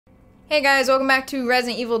Hey guys, welcome back to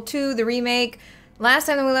Resident Evil 2, the remake. Last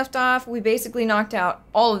time that we left off, we basically knocked out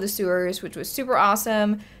all of the sewers, which was super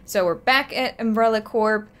awesome. So we're back at Umbrella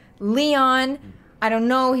Corp. Leon, I don't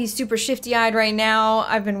know, he's super shifty-eyed right now.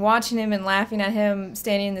 I've been watching him and laughing at him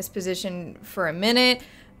standing in this position for a minute.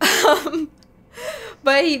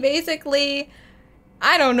 But he basically,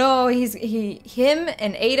 I don't know, him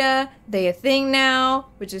and Ada, they a thing now,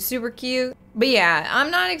 which is super cute. But yeah,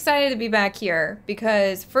 I'm not excited to be back here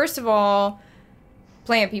because first of all,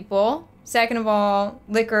 plant people, second of all,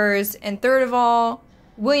 liquors, and third of all,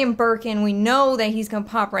 William Birkin, we know that he's gonna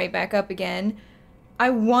pop right back up again. I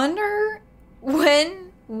wonder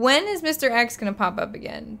when is Mr. X gonna pop up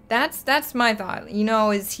again? That's my thought. You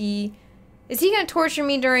know, is he gonna torture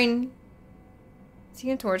me during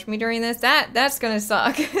this? That's gonna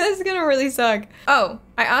suck. That's gonna really suck. Oh,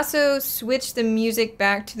 I also switched the music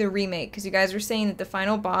back to the remake because you guys were saying that the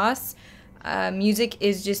final boss music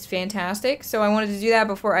is just fantastic. So I wanted to do that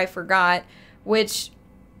before I forgot, which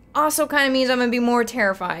also kind of means I'm gonna be more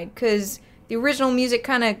terrified because the original music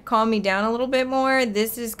kind of calmed me down a little bit more.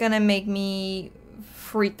 This is gonna make me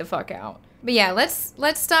freak the fuck out. But yeah, let's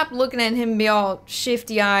stop looking at him be all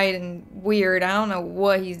shifty-eyed and weird. I don't know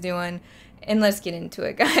what he's doing. And let's get into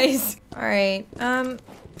it, guys. Alright,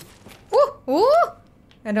 woo!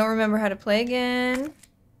 I don't remember how to play again.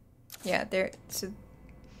 Yeah, there, so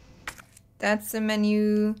that's the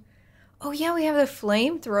menu. Oh yeah, we have the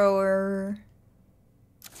flamethrower.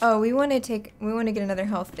 Oh, we want to get another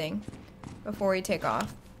health thing before we take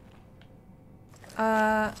off.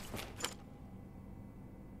 I'm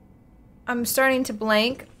starting to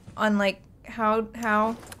blank on like how,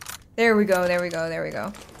 there we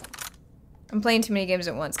go. I'm playing too many games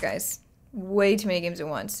at once, guys. Way too many games at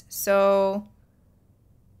once. So,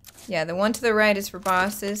 yeah, the one to the right is for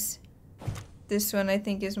bosses. This one I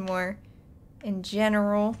think is more in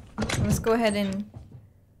general. Let's go ahead and...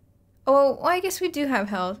 Oh, well, I guess we do have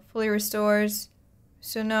health. Fully restores.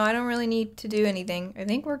 So no, I don't really need to do anything. I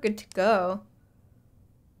think we're good to go.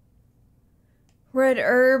 Red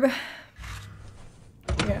herb.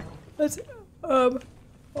 Yeah. Let's, oh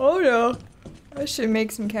no. I should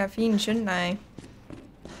make some caffeine, shouldn't I?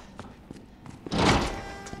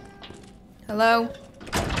 Hello?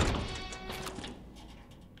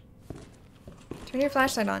 Turn your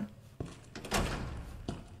flashlight on.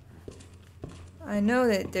 I know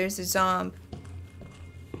that there's a zombie.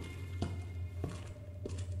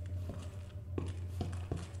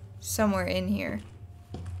 Somewhere in here.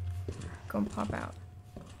 Gonna pop out.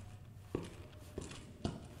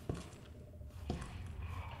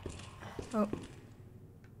 Oh.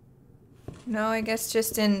 No, I guess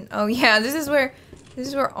just in... Oh yeah, this is where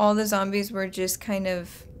all the zombies were just kind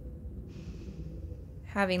of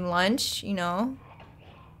having lunch, you know?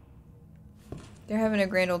 They're having a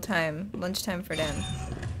grand old time. Lunchtime for them.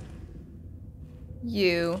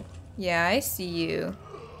 You. Yeah, I see you.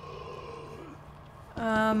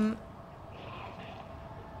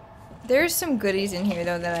 There's some goodies in here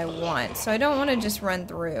though that I want, so I don't want to just run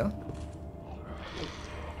through.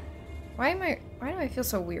 Why do I feel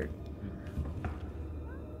so weird?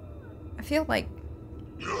 I feel like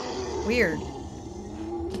weird.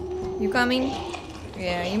 You coming?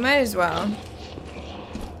 Yeah, you might as well.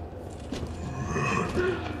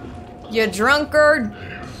 You drunkard!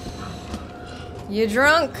 You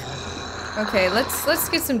drunk? Okay, let's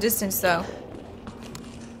get some distance though.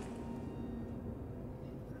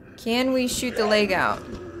 Can we shoot the leg out?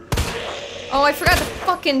 Oh, I forgot the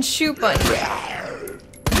fucking shoot button.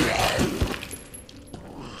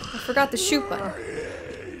 I forgot the shoot button.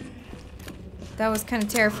 That was kind of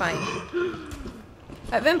terrifying.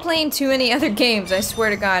 I've been playing too many other games, I swear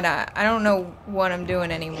to God. I don't know what I'm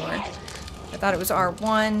doing anymore. I thought it was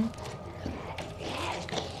R1.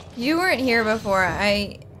 You weren't here before.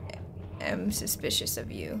 I am suspicious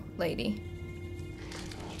of you, lady.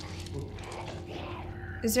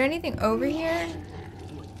 Is there anything over here?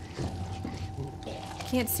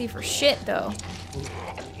 Can't see for shit, though.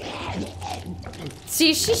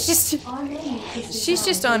 See, she's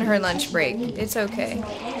just on her lunch break. It's okay.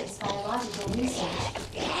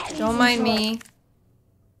 Don't mind me.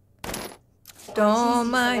 Don't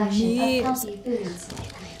mind me.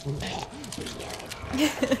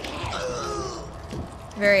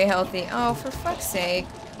 Very healthy. Oh, for fuck's sake.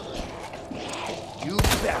 You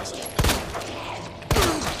bastard.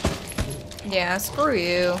 Yeah, screw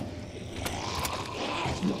you.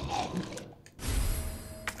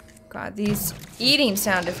 God, these eating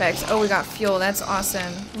sound effects. Oh, we got fuel. That's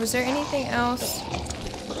awesome. Was there anything else?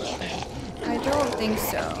 I don't think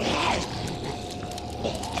so.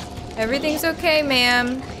 Everything's okay,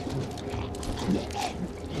 ma'am.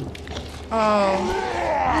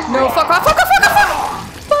 Oh. No, fuck off, fuck off, fuck off, fuck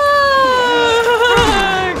off! Fuck!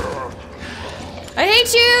 I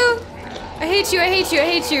hate you! I hate you, I hate you, I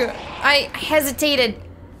hate you. I hesitated.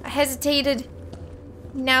 I hesitated.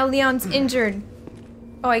 Now Leon's injured.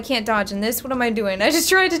 Oh, I can't dodge in this? What am I doing? I just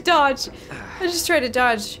tried to dodge. I just tried to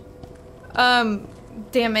dodge. Damn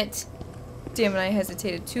it. Damn it, I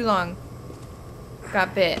hesitated too long.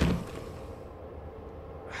 Got bit.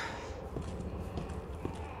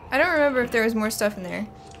 I don't remember if there was more stuff in there.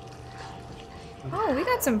 Oh, we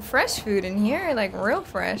got some fresh food in here, like real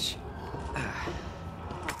fresh.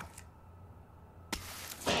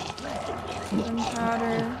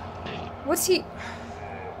 Gunpowder. What's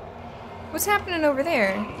happening over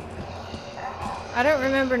there? I don't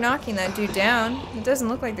remember knocking that dude down. It doesn't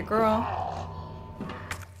look like the girl.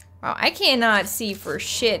 Wow, I cannot see for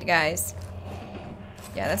shit, guys.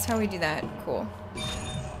 Yeah, that's how we do that. Cool.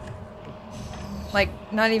 Like,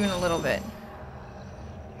 not even a little bit.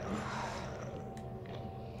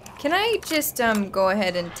 Can I just, go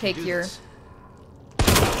ahead and take your...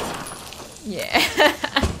 Yeah.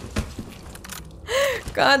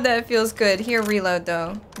 God, that feels good. Here, reload,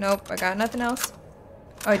 though. Nope, I got nothing else.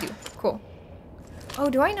 Oh, I do. Cool. Oh,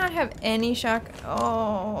 do I not have any shock?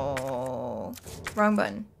 Oh. Wrong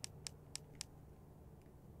button.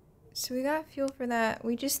 So we got fuel for that.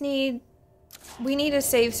 We just need... We need a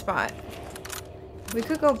save spot. We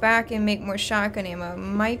could go back and make more shotgun ammo.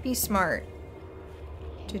 Might be smart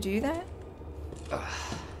to do that.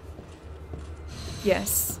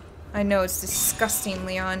 Yes. I know, it's disgusting,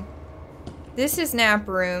 Leon. This is nap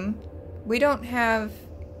room. We don't have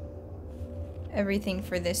everything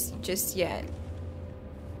for this just yet.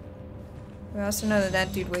 We also know that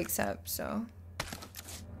that dude wakes up, so...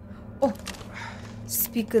 Oh!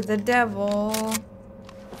 Speak of the devil.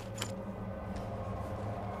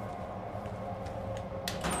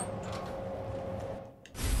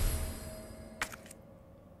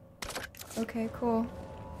 Okay, cool.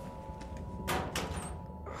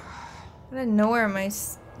 Out of nowhere, my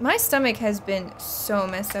stomach has been so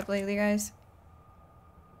messed up lately, guys.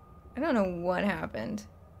 I don't know what happened.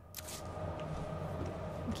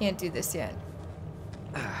 I can't do this yet.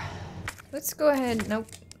 Let's go ahead, nope,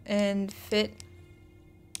 and fit.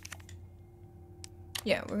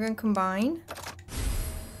 Yeah, we're gonna combine.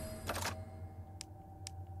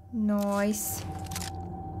 Nice.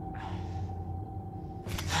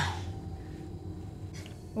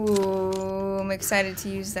 Ooh, I'm excited to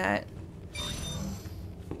use that.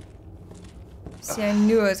 See, I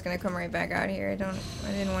knew I was gonna come right back out here. I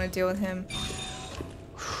didn't want to deal with him.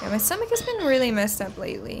 Yeah, my stomach has been really messed up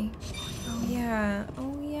lately. Oh yeah,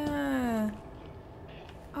 oh yeah.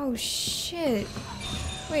 Oh shit.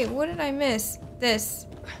 Wait, what did I miss? This.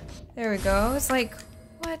 There we go. It's like,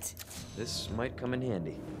 what? This might come in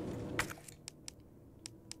handy.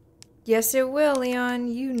 Yes, it will, Leon.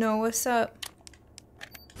 You know what's up.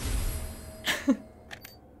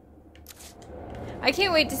 I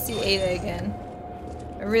can't wait to see Ada again.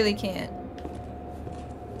 I really can't.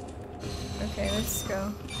 Okay, let's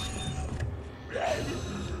go.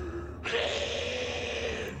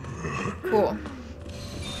 Cool.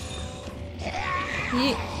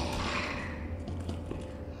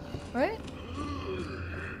 What?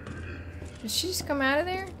 Did she just come out of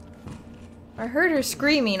there? I heard her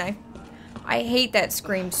screaming. I hate that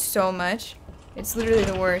scream so much. It's literally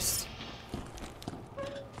the worst.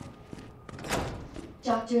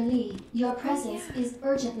 Dr. Lee, your presence is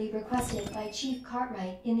urgently requested by Chief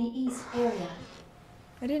Cartwright in the East area.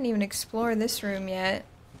 I didn't even explore this room yet.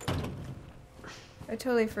 I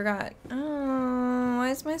totally forgot. Oh, why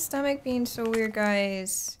is my stomach being so weird,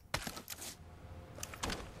 guys?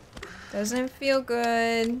 Doesn't feel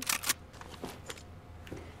good.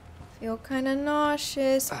 Feel kind of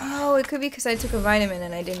nauseous. Oh, it could be because I took a vitamin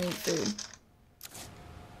and I didn't eat food.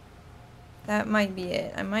 That might be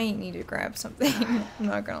it. I might need to grab something. I'm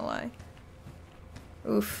not gonna lie.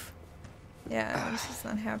 Oof. Yeah, I'm just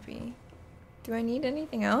not happy. Do I need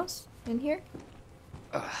anything else in here?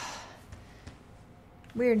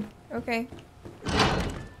 Weird. Okay.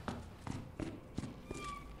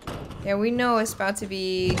 Yeah, we know it's about to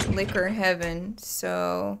be liquor heaven,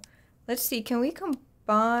 so let's see. Can we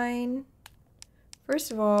combine?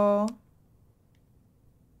 First of all,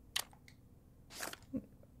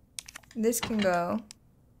 this can go.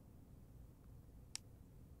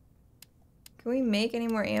 Can we make any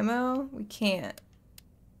more ammo? We can't.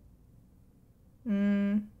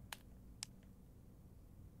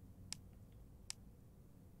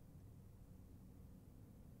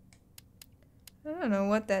 I don't know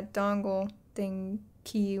what that dongle thing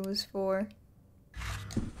key was for.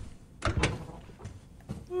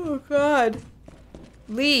 Oh god.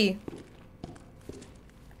 Lee.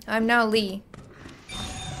 I'm now Lee.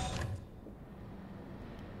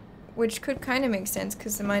 Which could kind of make sense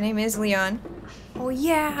because my name is Leon. Oh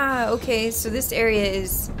yeah! Okay, so this area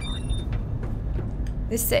is...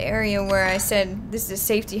 This is the area where I said this is a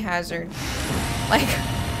safety hazard. Like...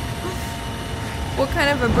 What kind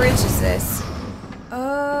of a bridge is this?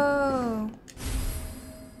 Oh...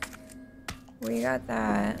 We got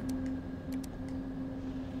that.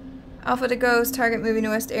 Alpha to Ghost, target moving to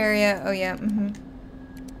west area. Oh yeah,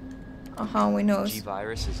 we know.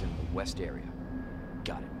 G-Virus is in the west area.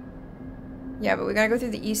 Got it. Yeah, but we gotta go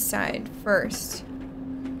through the east side first.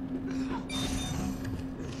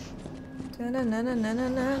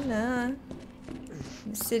 Da-na-na-na-na-na-na.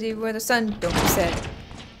 The city where the sun don't set.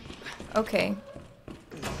 Okay.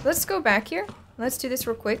 Let's go back here. Let's do this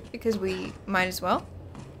real quick because we might as well.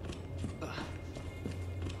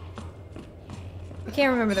 I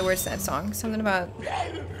can't remember the words to that song. Something about take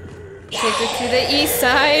her to the east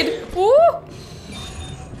side. Woo!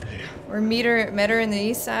 Or met her in the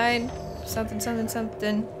east side. Something, something,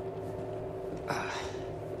 something.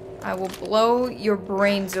 I will blow your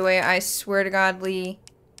brains away. I swear to God, Lee.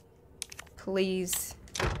 Please.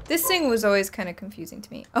 This thing was always kind of confusing to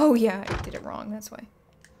me. Oh yeah, I did it wrong. That's why.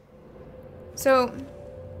 So,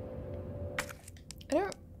 I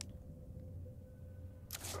don't...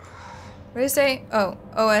 What did it say? Oh,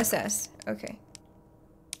 OSS. Okay.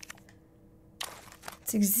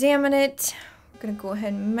 Let's examine it. We're gonna go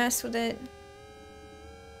ahead and mess with it.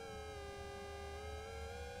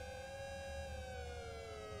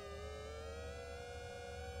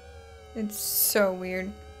 It's so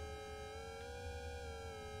weird.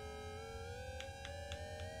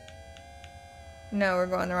 No, we're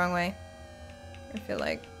going the wrong way. I feel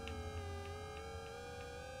like.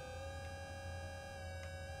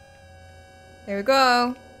 There we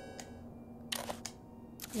go.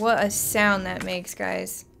 What a sound that makes,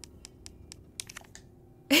 guys.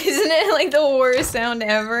 Isn't it like the worst sound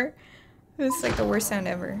ever? It's like the worst sound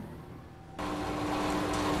ever.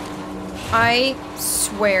 I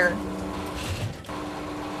swear.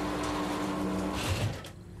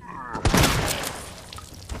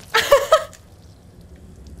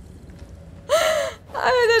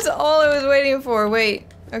 That's all I was waiting for. Wait.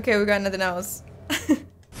 Okay, we got nothing else.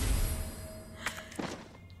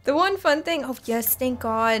 The one fun thing... Oh, yes, thank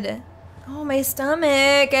God. Oh, my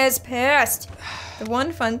stomach is pissed. The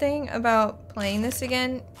one fun thing about playing this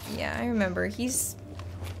again... Yeah, I remember. He was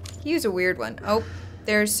a weird one. Oh,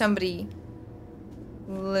 there's somebody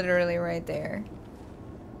literally right there.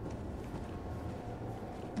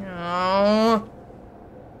 Oh.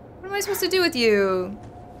 What am I supposed to do with you?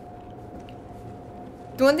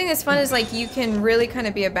 The one thing that's fun is, like, you can really kind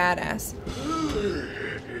of be a badass.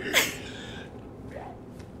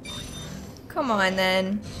 Come on,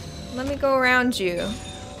 then. Let me go around you.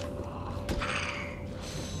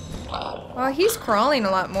 Well, he's crawling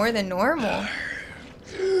a lot more than normal.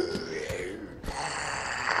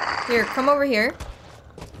 Here, come over here.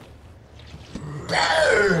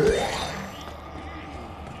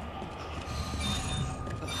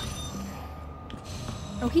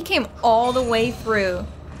 Oh, he came all the way through.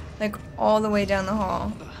 Like, all the way down the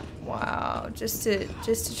hall. Wow, just to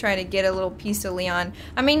try to get a little piece of Leon.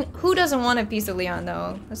 I mean, who doesn't want a piece of Leon,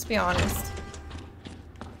 though? Let's be honest.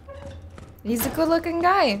 He's a good-looking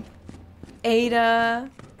guy. Ada.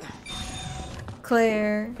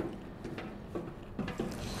 Claire.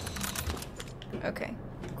 Okay,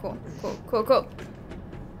 cool, cool, cool, cool.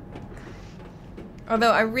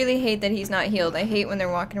 Although, I really hate that he's not healed. I hate when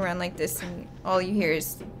they're walking around like this and all you hear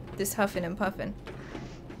is this huffing and puffing.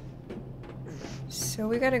 So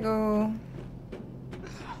we gotta go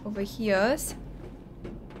over here.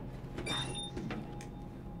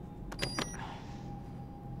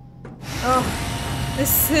 Oh,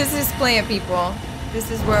 this is plant people.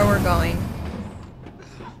 This is where we're going.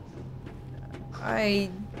 I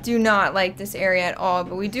do not like this area at all,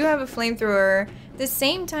 but we do have a flamethrower. At the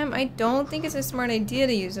same time, I don't think it's a smart idea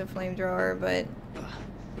to use a flamethrower, but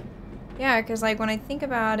yeah, because like when I think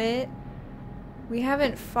about it, we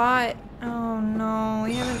haven't fought... Oh no,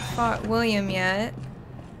 we haven't fought William yet.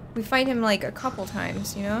 We fight him like a couple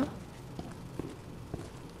times, you know?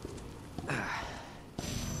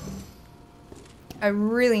 I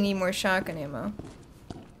really need more shotgun ammo.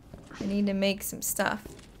 I need to make some stuff.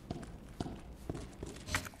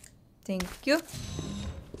 Thank you.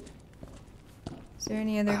 Is there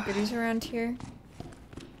any other goodies around here?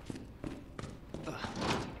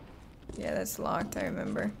 Yeah, that's locked, I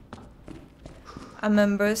remember. I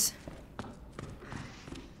remembers.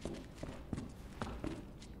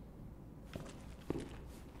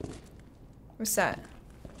 What's that?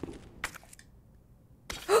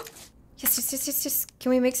 Yes.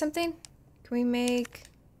 Can we make something? Can we make...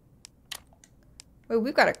 Wait,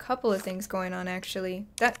 we've got a couple of things going on, actually.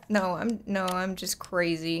 I'm just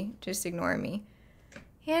crazy. Just ignore me.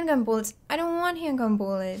 Handgun bullets. I don't want handgun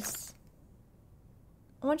bullets.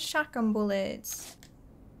 I want shotgun bullets.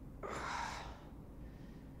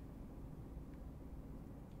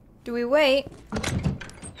 Do we wait? Do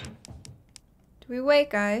we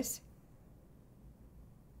wait, guys?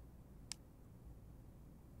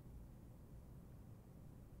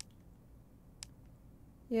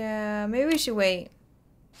 Yeah, maybe we should wait.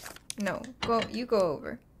 No, you go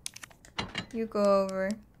over. You go over.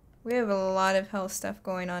 We have a lot of health stuff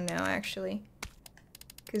going on now, actually.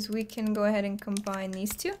 Because we can go ahead and combine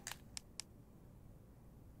these two.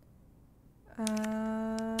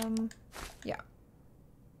 Yeah.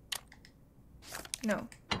 No,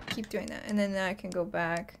 keep doing that. And then I can go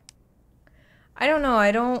back. I don't know,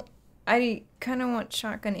 I kind of want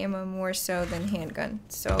shotgun ammo more so than handgun.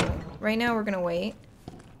 So, right now we're gonna wait.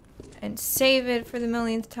 And save it for the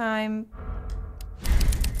millionth time.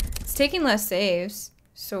 It's taking less saves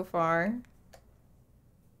so far.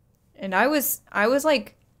 And I was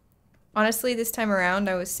like, honestly, this time around,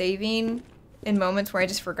 I was saving in moments where I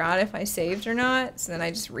just forgot if I saved or not. So then I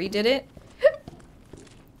just redid it.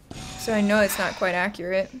 So I know it's not quite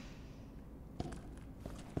accurate.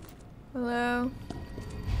 Hello?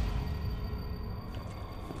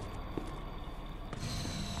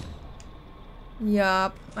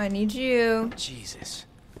 Yup, I need you. Jesus.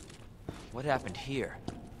 What happened here?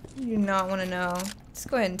 You do not want to know. Let's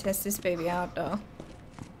go ahead and test this baby out, though.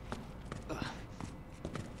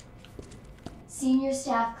 Senior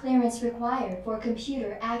staff clearance required for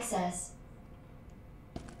computer access.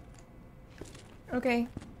 Okay.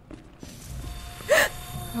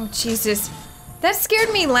 Oh, Jesus. That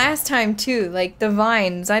scared me last time, too. Like, the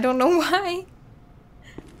vines. I don't know why.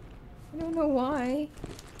 I don't know why.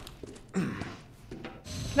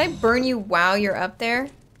 Can I burn you while you're up there?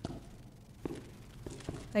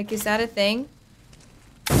 Like, is that a thing?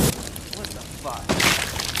 What the fuck?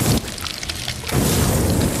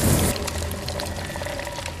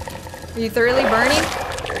 Are you thoroughly burning?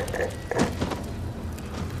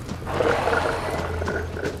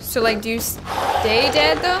 So, like, do you stay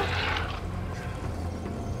dead, though?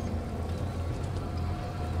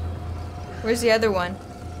 Where's the other one?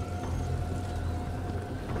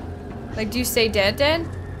 Like, do you stay dead?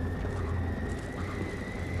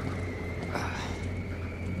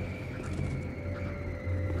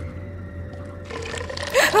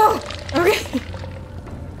 Oh! Okay!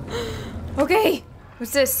 Okay!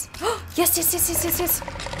 What's this? Yes!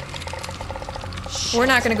 We're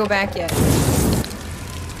not gonna go back yet.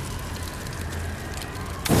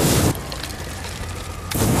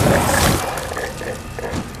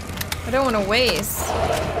 I don't want to waste,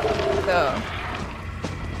 though.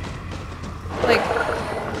 Like,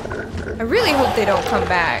 I really hope they don't come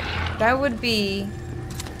back. That would be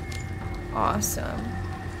awesome.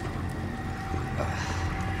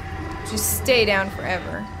 Just stay down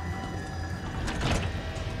forever.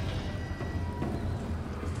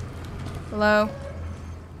 Hello?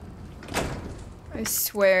 I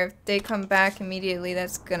swear, if they come back immediately,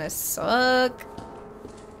 that's gonna suck.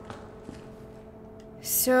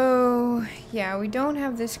 So, yeah, we don't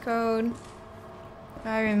have this code.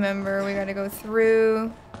 I remember we gotta go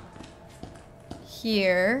through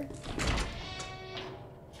here.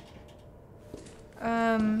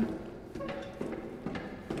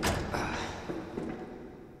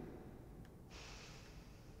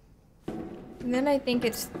 And then I think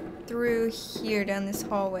it's through here down this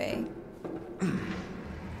hallway.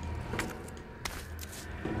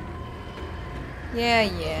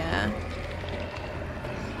 Yeah.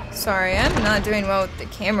 Sorry, I'm not doing well with the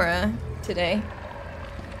camera today.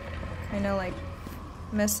 Kinda like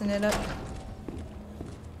messing it up.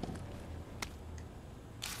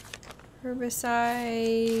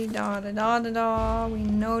 Herbicide, da. We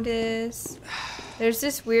notice. There's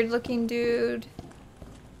this weird looking dude.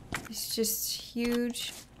 He's just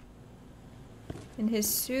huge. In his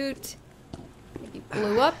suit. Maybe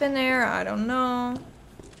blew up in there, I don't know.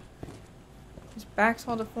 His back's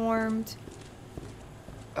all deformed.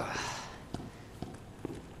 Oh.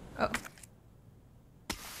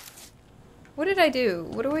 What did I do?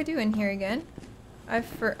 What do I do in here again? I've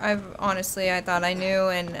honestly, I thought I knew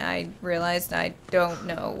and I realized I don't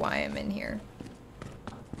know why I'm in here.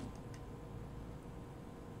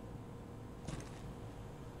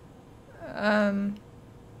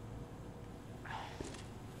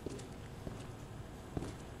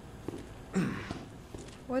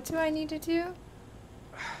 What do I need to do?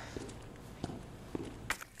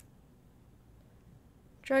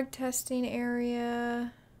 Drug testing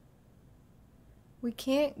area. We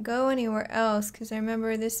can't go anywhere else because I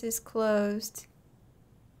remember this is closed.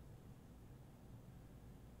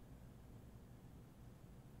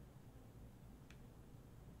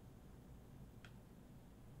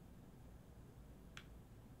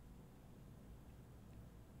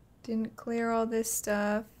 Didn't clear all this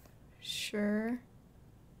stuff. Sure.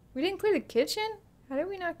 We didn't clear the kitchen? How did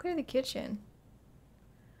we not clear the kitchen?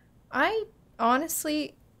 I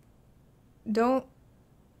honestly don't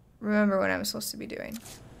remember what I'm supposed to be doing.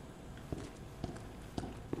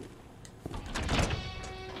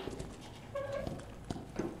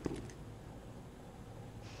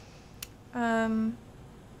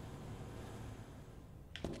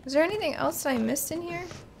 Is there anything else I missed in here?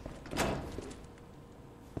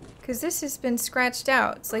 Because this has been scratched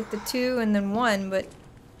out. It's like the 2 and then 1, but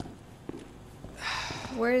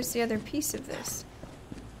where's the other piece of this?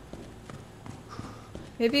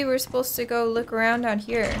 Maybe we're supposed to go look around out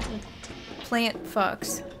here with plant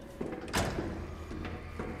fucks.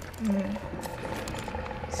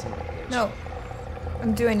 No.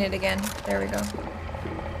 I'm doing it again. There we go.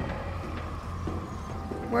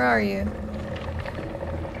 Where are you?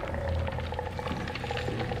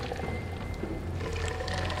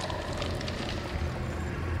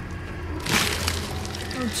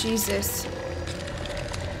 Oh, Jesus.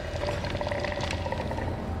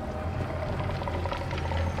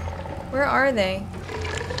 Where are they?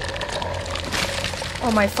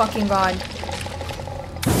 Oh my fucking god.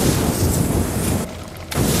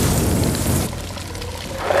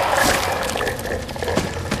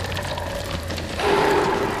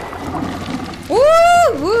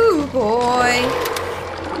 Woo! Woo, boy!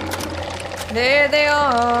 There they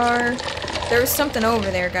are! There was something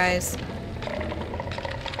over there, guys.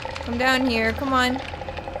 Come down here, come on.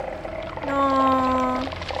 No.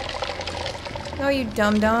 No, you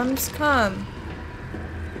dum-dums, come.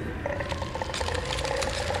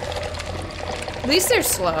 At least they're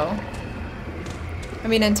slow. I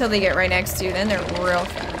mean, until they get right next to you, then they're real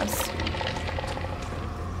fast.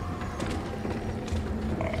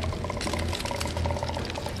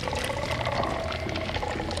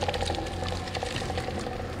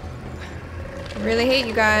 I really hate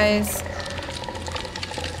you guys.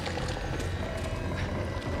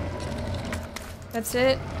 That's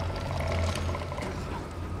it.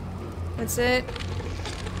 That's it.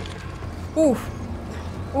 Oof.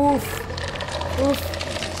 Oof. Oof.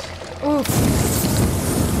 Oof.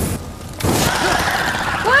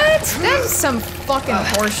 What? That is some fucking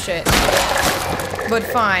horseshit. But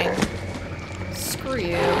fine. Screw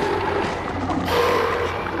you.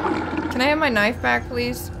 Can I have my knife back,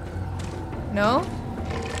 please? No?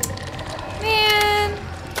 Man.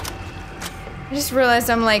 I just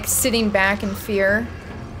realized I'm like sitting back in fear.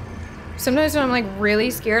 Sometimes when I'm like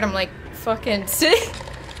really scared, I'm like fucking sit.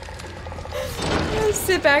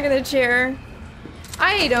 Sit back in the chair.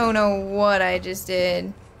 I don't know what I just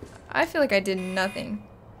did. I feel like I did nothing.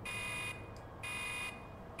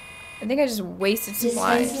 I think I just wasted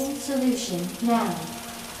supplies. Dispensing solution now.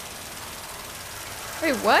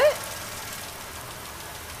 Wait, what?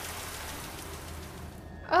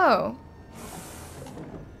 Oh.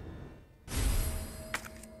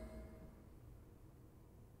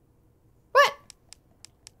 What?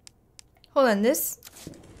 Hold on, this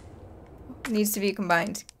needs to be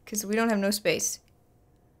combined because we don't have no space.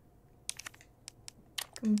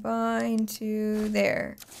 Combine to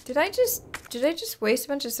there. Did I just waste a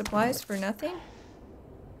bunch of supplies for nothing?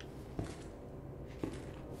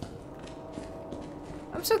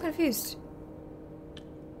 I'm so confused.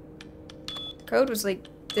 Code was like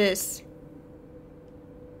this.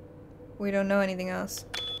 We don't know anything else.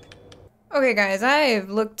 Okay guys, I've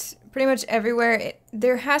looked pretty much everywhere.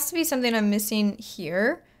 There has to be something I'm missing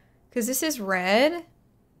here. Because this is red.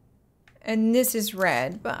 And this is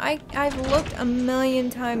red. But I've looked a million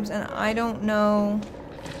times and I don't know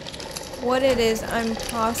what it is I'm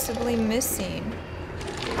possibly missing.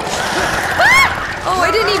 Ah! Oh,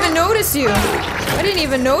 I didn't even notice you. I didn't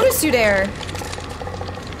even notice you there.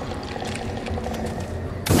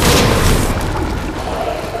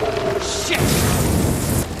 Shit!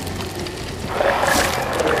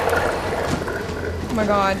 Oh my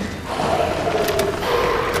god.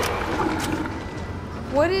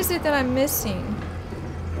 What is it that I'm missing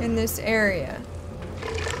in this area?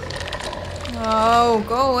 Oh,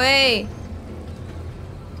 go away.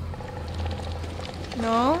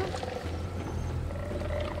 No?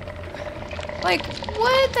 Like,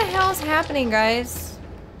 what the hell is happening, guys?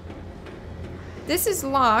 This is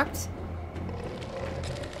locked.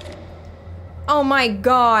 Oh my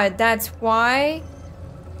god, that's why?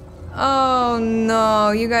 Oh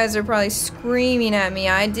no, you guys are probably screaming at me.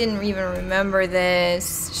 I didn't even remember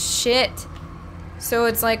this. Shit. So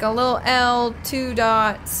it's like a little L, 2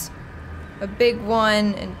 dots, a big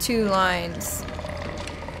 1, and 2 lines.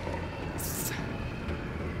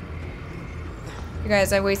 You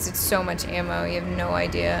guys, I wasted so much ammo, you have no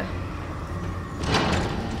idea.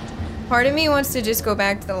 Part of me wants to just go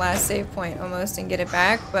back to the last save point almost and get it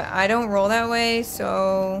back, but I don't roll that way,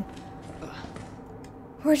 so...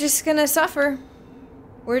 we're just gonna suffer.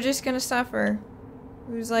 We're just gonna suffer.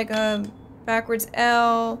 It was like a backwards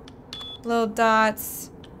L, little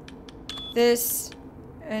dots, this,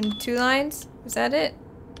 and 2 lines? Was that it?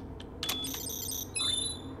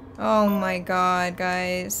 Oh my god,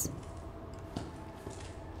 guys.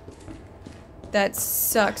 That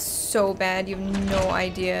sucks so bad, you have no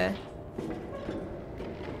idea.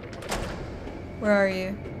 Where are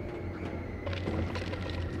you?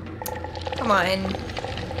 Come on.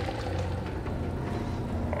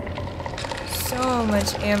 So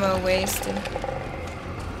much ammo wasted.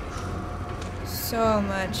 So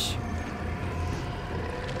much.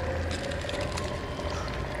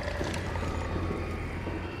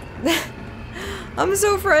 I'm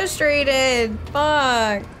so frustrated.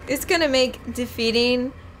 Fuck. It's gonna make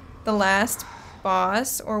defeating the last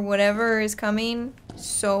boss or whatever is coming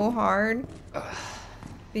so hard.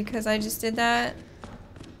 Because I just did that.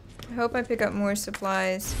 I hope I pick up more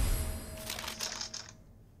supplies.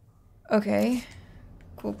 Okay.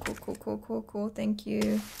 Cool, cool, cool, cool, cool, cool. Thank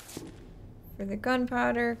you for the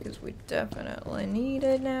gunpowder, because we definitely need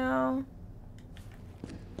it now.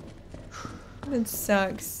 It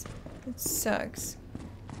sucks. It sucks.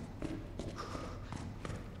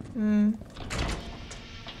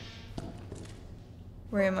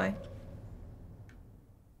 Where am I?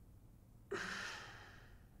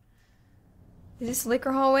 Is this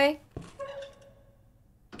liquor hallway?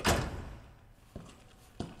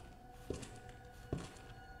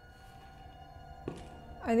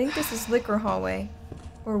 I think this is liquor hallway.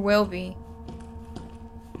 Or will be.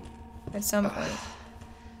 At some point.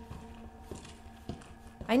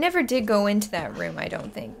 I never did go into that room, I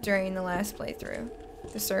don't think, during the last playthrough.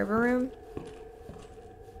 The server room.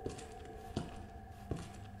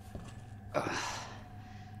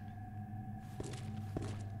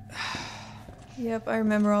 Yep, I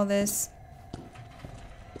remember all this.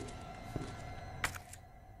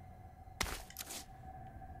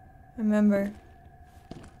 I remember.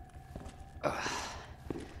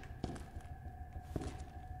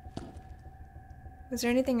 Was there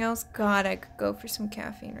anything else? God, I could go for some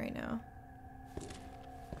caffeine right now.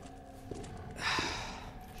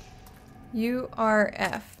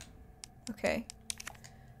 URF. Okay.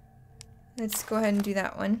 Let's go ahead and do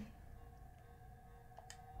that one.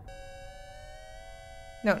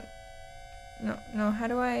 No. No, no, how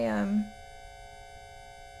do I,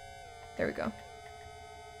 there we go.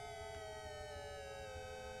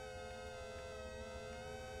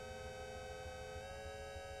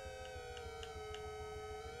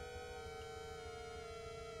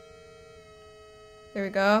 There we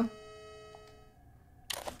go.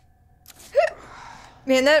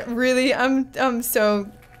 Man, that really, I'm so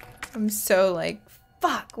like,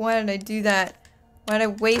 fuck, why did I do that? Why did I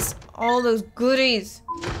waste all those goodies?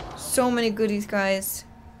 So many goodies, guys.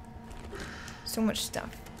 So much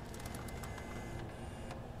stuff.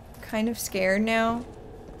 Kind of scared now.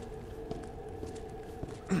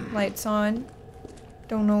 Lights on.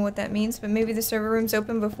 Don't know what that means, but maybe the server room's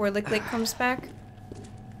open before Lick Lick comes back.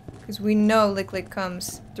 Because we know Lick Lick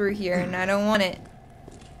comes through here and I don't want it.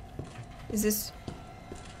 Is this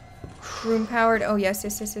room powered? Oh yes,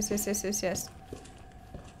 yes, yes, yes, yes, yes, yes, yes.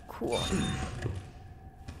 Cool.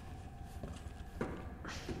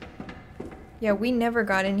 Yeah, we never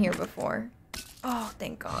got in here before. Oh,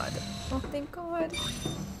 thank God. Oh, thank God.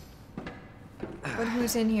 But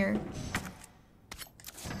who's in here?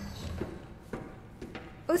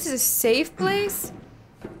 Oh, this is a safe place?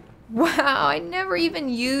 Wow, I never even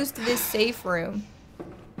used this safe room.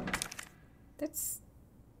 That's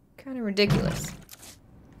kind of ridiculous.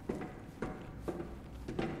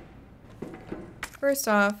 First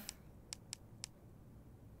off,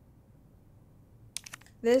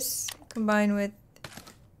 this combined with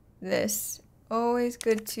this. Always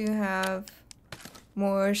good to have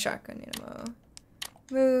more shotgun ammo.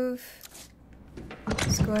 Move.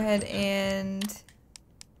 Let's go ahead and...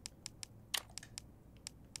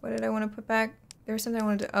 what did I want to put back? There was something I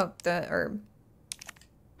wanted to... oh, the herb.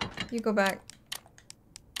 You go back.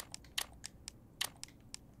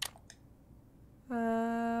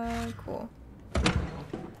 Cool.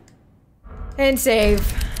 And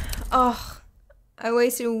save. Oh, I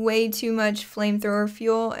wasted way too much flamethrower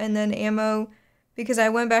fuel and then ammo because I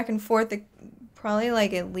went back and forth probably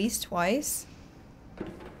like at least twice.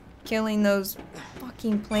 Killing those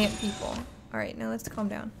fucking plant people. Alright, now let's calm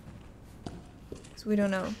down. Because we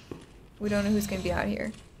don't know. We don't know who's gonna be out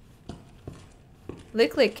here.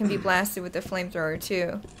 Lick can be blasted with the flamethrower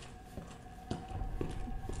too.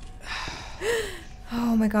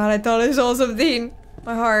 Oh my god, I thought I saw something.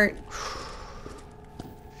 My heart.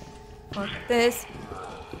 Fuck this.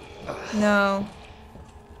 No.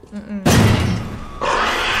 Mm-mm.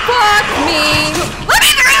 Fuck me! Let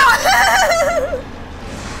me through!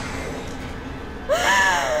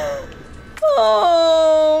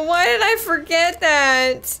 Oh, why did I forget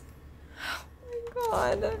that? Oh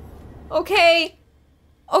my god. Okay.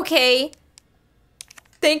 Okay.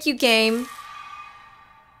 Thank you, game.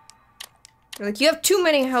 They're like, you have too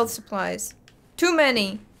many health supplies. Too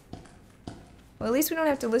many. Well, at least we don't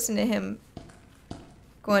have to listen to him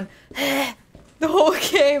going the whole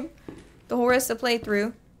game. The whole rest of the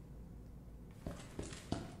playthrough.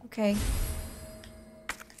 Okay.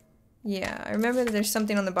 Yeah, I remember that there's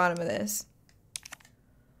something on the bottom of this.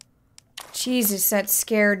 Jesus, that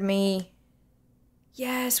scared me.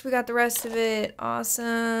 Yes, we got the rest of it.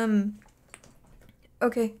 Awesome.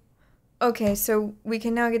 Okay. Okay, so we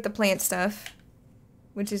can now get the plant stuff,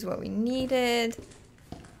 which is what we needed.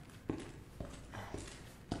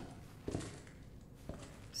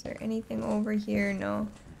 Is there anything over here? No.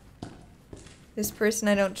 This person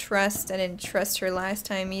I don't trust. I didn't trust her last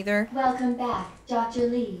time either. Welcome back, Dr.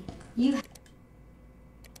 Lee. You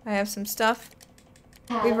I have some stuff.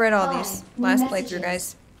 We've read all these last playthrough,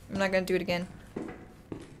 guys. I'm not gonna do it again.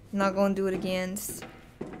 I'm not gonna do it again.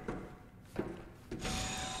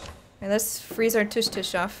 Alright, let's freeze our tush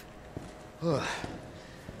tush off. Who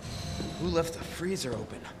left the freezer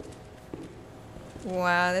open?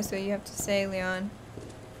 Wow, that's what you have to say, Leon.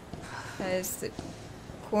 That is the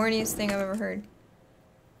corniest thing I've ever heard.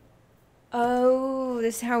 Oh,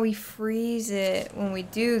 this is how we freeze it when we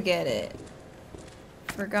do get it.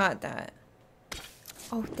 Forgot that.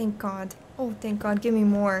 Oh, thank God. Oh, thank God. Give me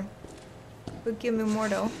more. But give me more,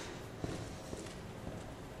 though.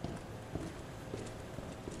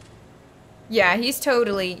 Yeah, he's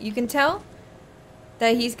totally... You can tell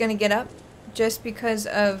that he's gonna get up just because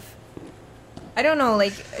of... I don't know,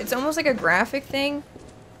 like, it's almost like a graphic thing.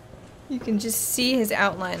 You can just see his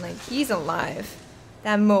outline, like, he's alive.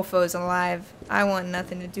 That mofo's alive. I want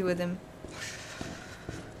nothing to do with him.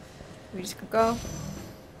 We just could go.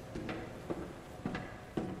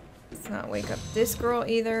 Let's not wake up this girl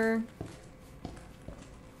either.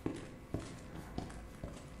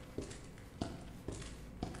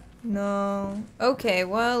 No. Okay,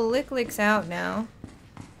 well, Lick's out now.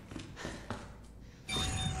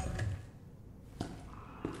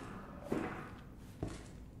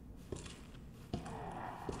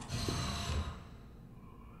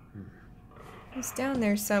 It's down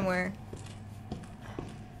there somewhere.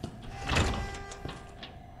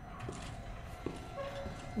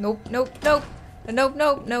 Nope, nope, nope. Nope,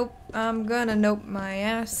 nope, nope. I'm gonna nope my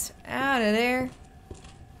ass out of there.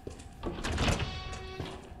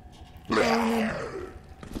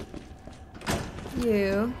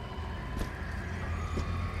 You.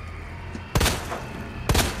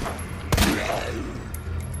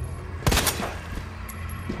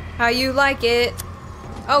 How you like it?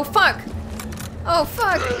 Oh, fuck! Oh,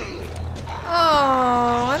 fuck!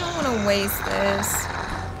 Oh, I don't want to waste this.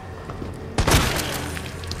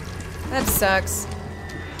 That sucks.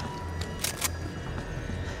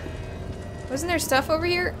 Wasn't there stuff over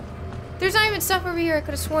here? There's not even stuff over here, I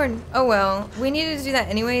could have sworn. Oh well, we needed to do that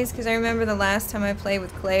anyways, because I remember the last time I played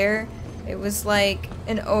with Claire, it was like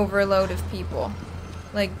an overload of people.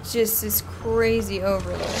 Like, just this crazy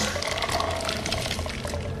overload.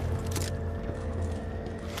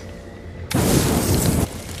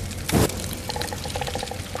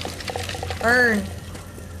 Burn.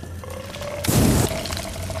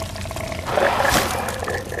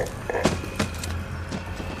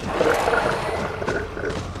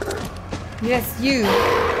 Yes, you.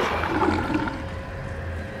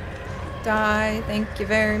 Die. Thank you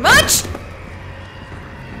very much.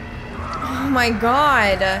 Oh my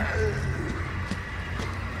god.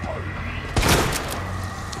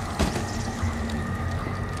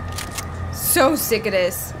 So sick of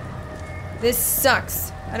this. This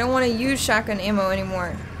sucks. I don't want to use shotgun ammo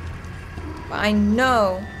anymore. But I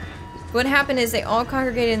know. What happened is they all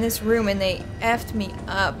congregated in this room and they effed me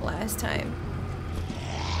up last time.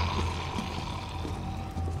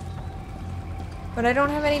 But I don't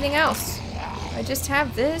have anything else. I just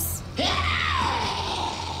have this.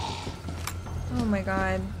 Oh my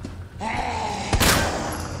god.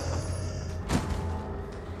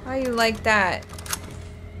 How you like that?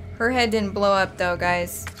 Her head didn't blow up though,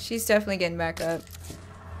 guys. She's definitely getting back up.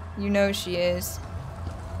 You know she is.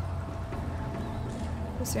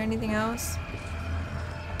 Is there anything else?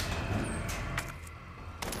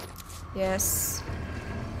 Yes.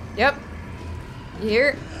 Yep. You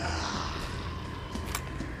hear?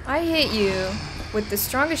 I hit you with the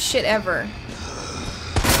strongest shit ever.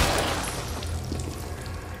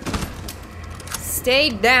 Stay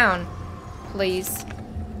down, please.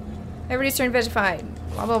 Everybody's turned vegified.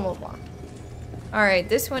 Blah, blah, blah, blah. Alright,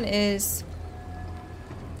 this one is...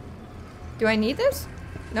 Do I need this?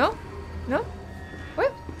 No? No?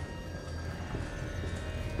 What?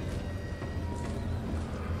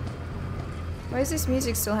 Why is this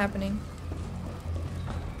music still happening?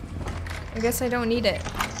 I guess I don't need it.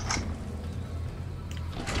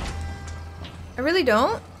 I really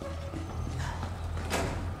don't?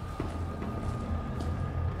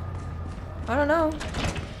 I don't know.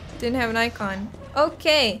 Didn't have an icon.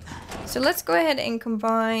 Okay, so let's go ahead and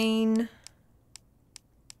combine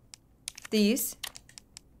these.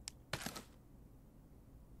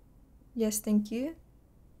 Yes, thank you.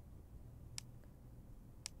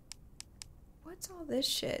 What's all this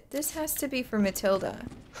shit? This has to be for Matilda.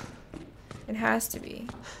 It has to be.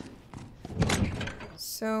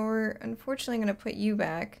 So we're unfortunately gonna put you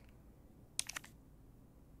back.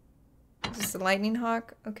 Is this the lightning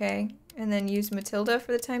hawk? Okay. And then use Matilda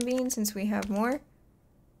for the time being since we have more.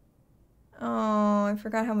 Oh, I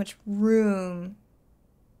forgot how much room.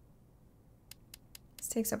 This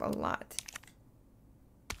takes up a lot.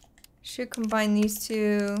 Should combine these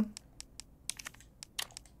two.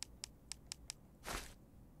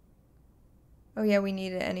 Oh yeah, we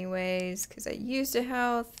need it anyways because I used a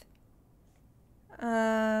health.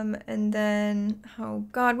 And then, oh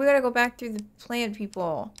god, we gotta go back through the plant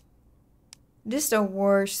people. This is the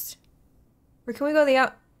worst. Or can we go the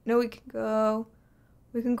out? No, we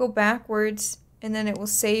can go backwards and then it will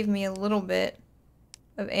save me a little bit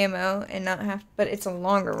of ammo and not have, but it's a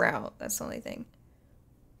longer route. That's the only thing.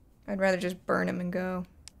 I'd rather just burn him and go.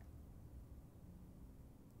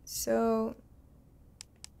 So,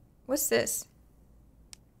 what's this?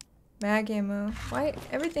 Mag ammo. Why?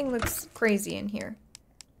 Everything looks crazy in here.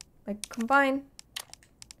 Like, combine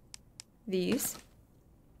these.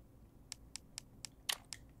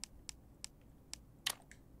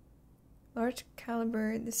 Large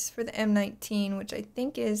caliber. This is for the M19, which I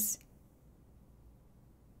think is...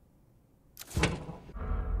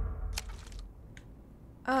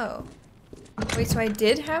 Oh. Wait, so I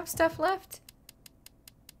did have stuff left?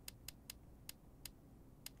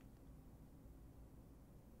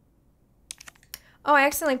 Oh, I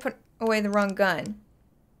accidentally put away the wrong gun.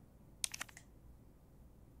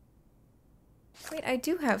 Wait, I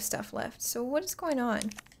do have stuff left. So what is going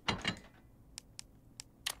on?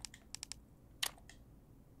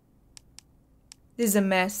 This is a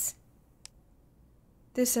mess.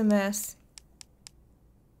 This is a mess.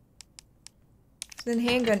 So then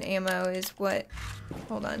handgun ammo is what?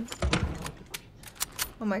 Hold on.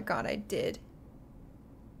 Oh my god, I did.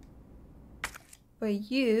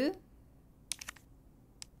 But you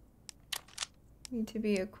need to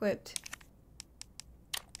be equipped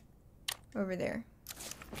over there.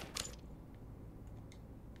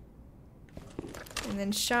 And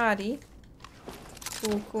then shoddy.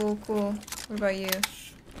 Cool, cool, cool. What about you?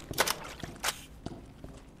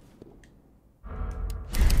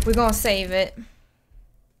 We're gonna save it.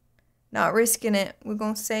 Not risking it. We're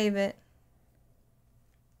gonna save it.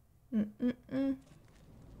 But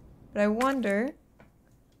I wonder...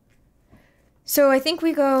 So I think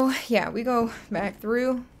we go... Yeah, we go back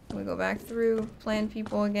through. We go back through. Plan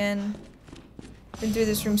people again. Been through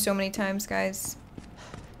this room so many times, guys.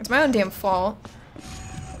 It's my own damn fault.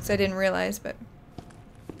 So I didn't realize, but...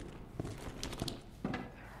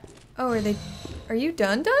 Oh, are you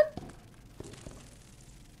done?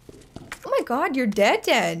 Oh my god, you're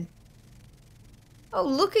dead. Oh,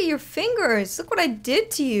 look at your fingers. Look what I did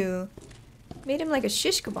to you. Made him like a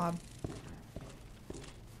shish kebab.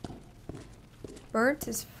 Burnt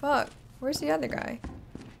as fuck. Where's the other guy?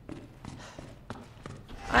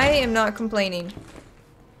 I am not complaining.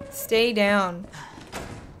 Stay down.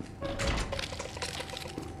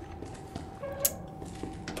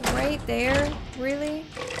 Right there? Really?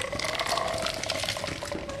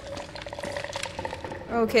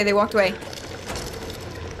 Okay, they walked away.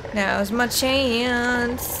 Now's my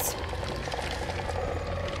chance.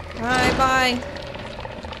 Bye-bye.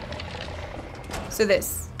 So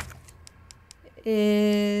this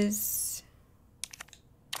is...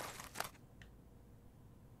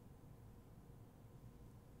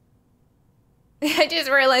 I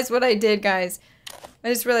just realized what I did, guys. I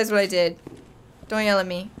just realized what I did. Don't yell at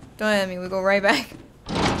me. Don't yell at me. We go right back.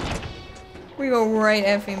 We go right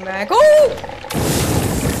effing back. Oh!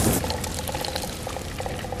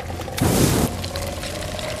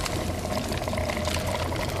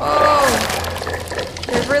 Oh!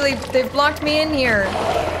 They've blocked me in here.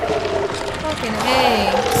 Fucking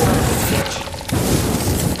A.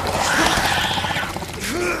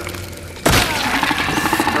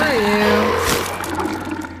 Screw you.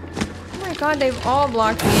 Oh my god, they've all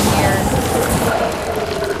blocked me in here.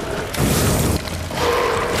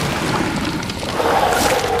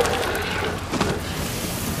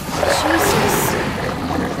 Jesus.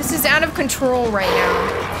 This is out of control right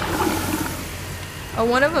now. Oh,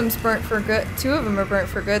 one of them's burnt for good. Two of them are burnt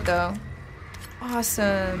for good, though.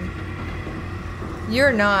 Awesome.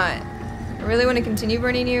 You're not. I really want to continue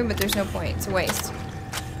burning you, but there's no point. It's a waste.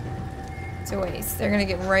 It's a waste. They're gonna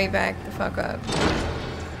get right back the fuck up.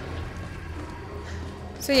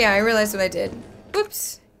 So yeah, I realized what I did.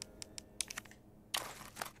 Whoops.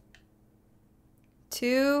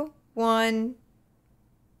 2, 1.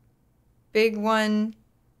 Big 1.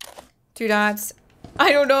 2 dots.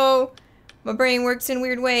 I don't know. My brain works in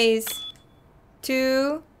weird ways.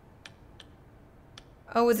 2.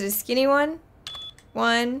 Oh, was it a skinny one?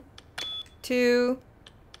 1, 2.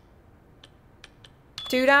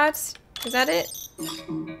 2 dots? Is that it?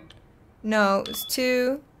 No, it was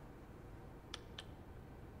 2.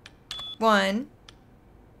 1.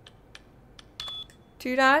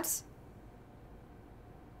 2 dots?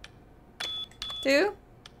 2?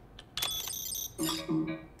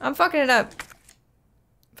 I'm fucking it up.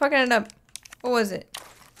 Fucking it up. What was it?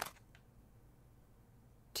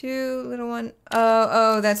 2, little 1.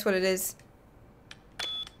 Oh, that's what it is.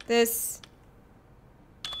 This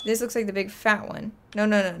looks like the big fat one. No.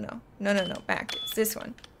 Back. It's this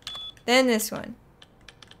one. Then this one.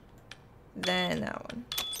 Then that one.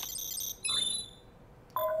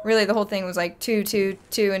 Really, the whole thing was like 2, 2,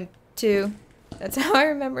 2, and 2. That's how I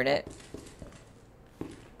remembered it.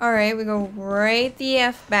 Alright, we go right the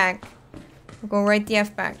F back. We'll go right the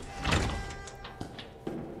F back.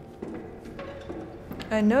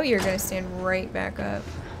 I know you're gonna stand right back up.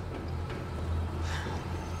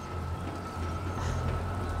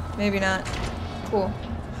 Maybe not. Cool.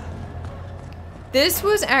 This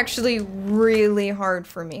was actually really hard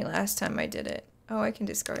for me last time I did it. Oh, I can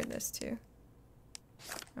discard this too.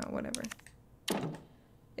 Oh, whatever.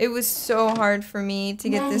 It was so hard for me to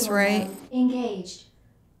get this right. Engaged.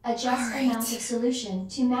 Adjust amount of solution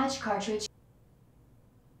to match cartridge.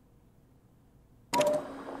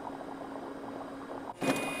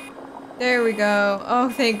 There we go. Oh,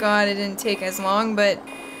 thank God it didn't take as long, but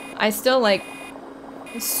I still like...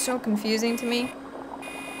 It's so confusing to me.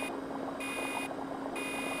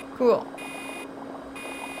 Cool.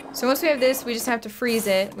 So once we have this, we just have to freeze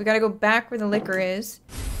it. We gotta go back where the liquor is.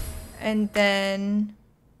 And then...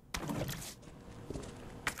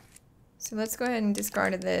 So let's go ahead and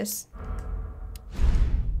discard this.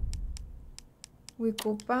 We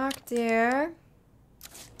go back there.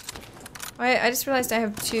 I just realized I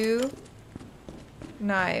have 2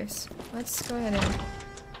 knives. Let's go ahead and...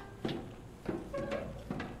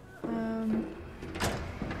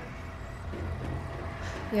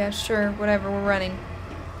 Yeah, sure, whatever, we're running.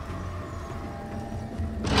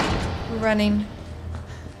 We're running.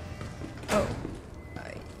 Oh.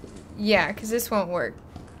 Yeah, because this won't work.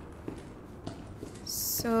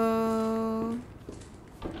 So...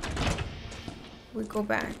 We go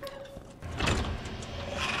back.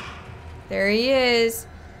 There he is.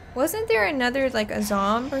 Wasn't there another, like, a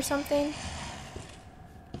zombie or something?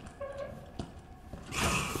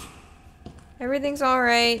 Everything's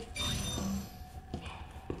alright.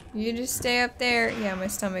 You just stay up there. Yeah, my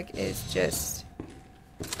stomach is just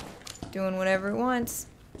doing whatever it wants.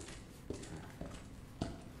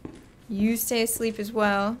 You stay asleep as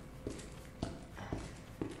well.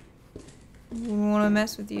 We don't want to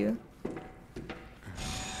mess with you.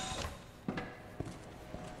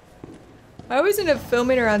 I always end up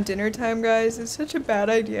filming around dinner time, guys. It's such a bad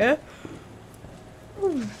idea.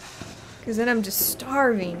 Because then I'm just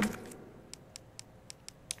starving.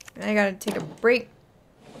 And I gotta take a break.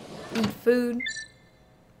 Eat food.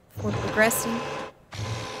 Before progressing.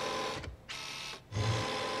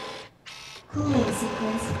 Cooling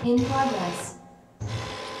sequence in progress.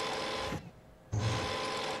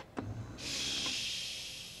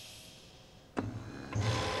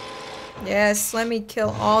 Yes, let me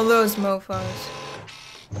kill all those mofos.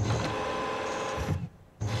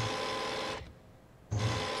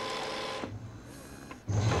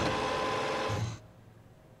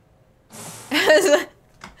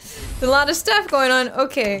 There's a lot of stuff going on.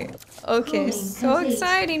 Okay. Okay, Cooling so complete.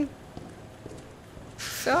 exciting.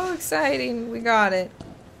 So exciting. We got it.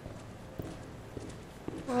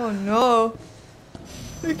 Oh no.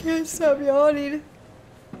 I can't stop yawning.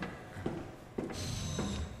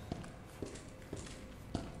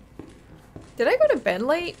 Did I go to bed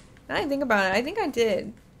late? Now I think about it, I think I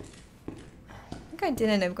did. I did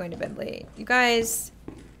end up going to bed late. You guys,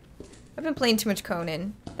 I've been playing too much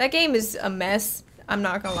Conan. That game is a mess, I'm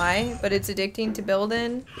not gonna lie, but it's addicting to build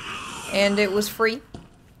in. And it was free.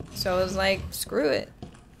 So I was like, screw it.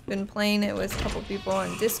 Been playing it with a couple people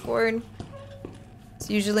on Discord.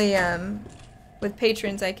 It's usually, with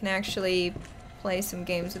patrons I can actually play some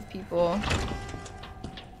games with people.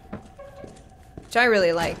 Which I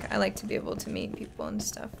really like. I like to be able to meet people and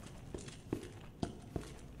stuff.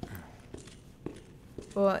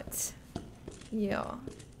 But, yeah.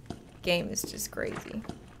 Game is just crazy.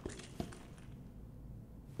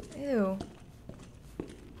 Ew.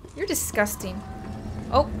 You're disgusting.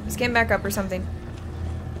 Oh, he's getting back up or something.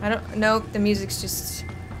 I don't know. The music's just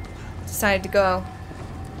decided to go.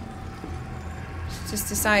 It's just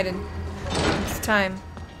decided. It's time.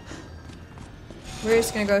 We're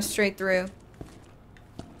just gonna go straight through.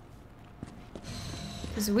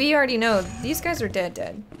 Because we already know these guys are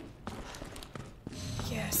dead.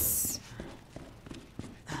 Yes.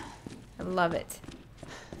 I love it.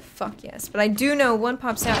 Fuck yes. But I do know one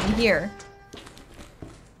pops out in here.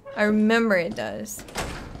 I remember it does.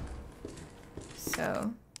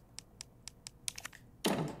 So.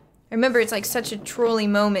 I remember it's like such a trolly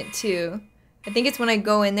moment too. I think it's when I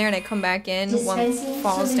go in there and I come back in, one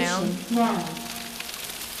falls down. Now.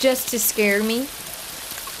 Just to scare me.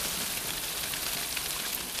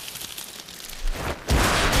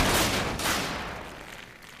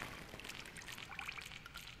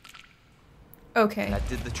 Okay. That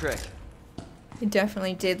did the trick. It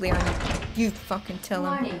definitely did, Leon. You fucking tell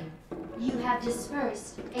him. Warning. You have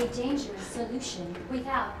dispersed a dangerous solution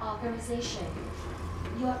without authorization.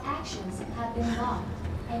 Your actions have been logged,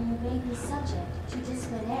 and you may be subject to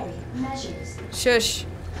disciplinary measures. Shush,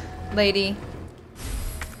 lady.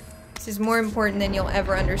 This is more important than you'll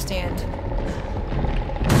ever understand.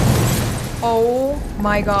 Oh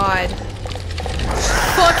my god.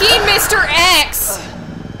 Fucking Mr. X!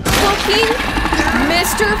 Fucking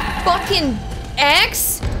Mr. fucking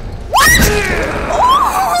X? What?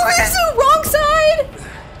 Oh, this is the wrong side!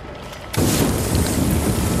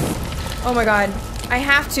 Oh my god. I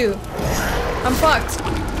have to. I'm fucked.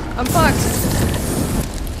 I'm fucked.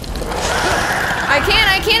 I can't,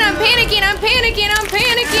 I'm panicking!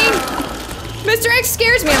 Mr. X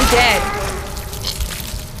scares me, I'm dead.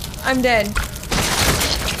 I'm dead.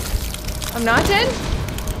 I'm not dead?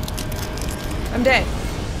 I'm dead.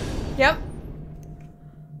 Yep.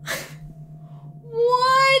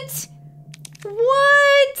 What?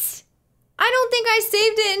 What? I don't think I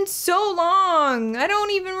saved it in so long. I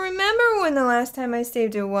don't even remember when the last time I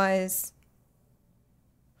saved it was.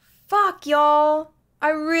 Fuck, y'all. I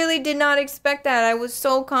really did not expect that. I was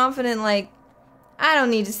so confident, like, I don't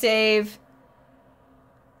need to save.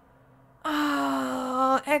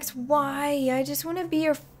 Oh, XY. I just want to be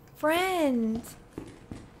your friend.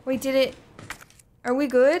 Wait, did it... Are we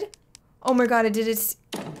good? Oh my god, did it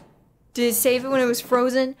save it when it was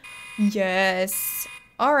frozen? Yes.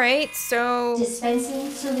 Alright, so... Dispensing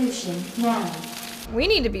solution now. We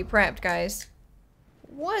need to be prepped, guys.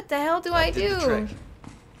 What the hell do I do?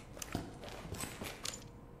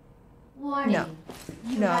 Warning. No.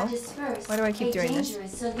 You No. have dispersed Why do I keep a doing this?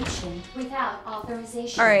 dangerous solution without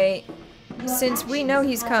authorization. Alright. Your Since we actions know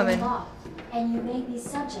he's have been coming. logged, and you may be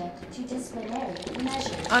subject to disciplinary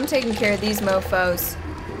measures. I'm taking care of these mofos.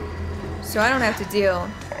 So I don't have to deal.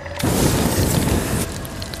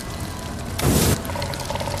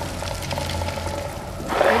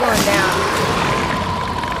 We're going down.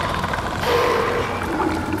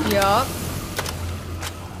 Yup.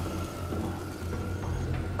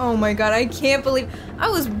 Oh my god, I can't believe... I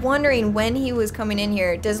was wondering when he was coming in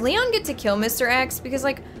here. Does Leon get to kill Mr. X? Because,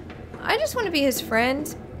 like, I just want to be his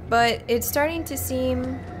friend, but it's starting to seem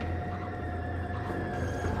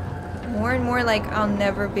more and more like I'll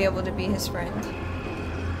never be able to be his friend.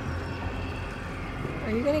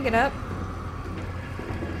 Are you gonna get up?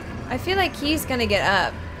 I feel like he's gonna get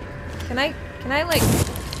up. Can I like...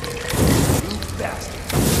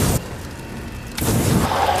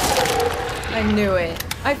 I knew it.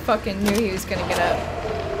 I fucking knew he was gonna get up.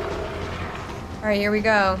 Alright, here we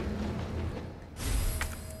go.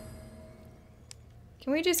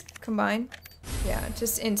 Can we just combine? Yeah,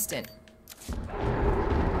 just instant.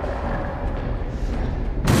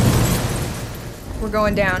 We're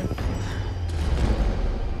going down.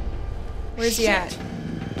 Where's he at?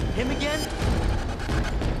 Him again?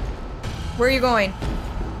 Where are you going?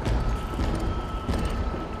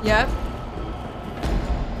 Yep.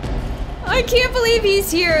 I can't believe he's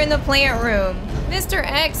here in the plant room. Mr.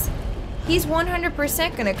 X, he's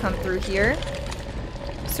 100% gonna come through here.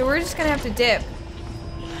 So we're just gonna have to dip.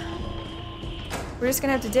 We're just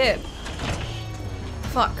gonna have to dip.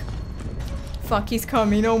 Fuck. Fuck, he's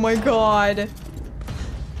coming. Oh my god.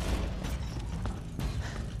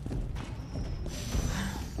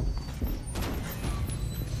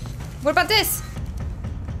 What about this?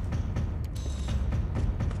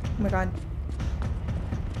 Oh my god.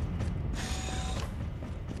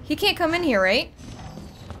 He can't come in here, right?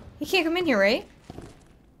 He can't come in here, right?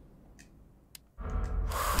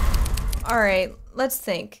 Alright, let's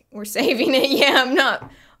think. We're saving it. Yeah,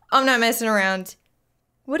 I'm not messing around.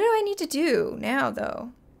 What do I need to do now,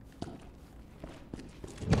 though?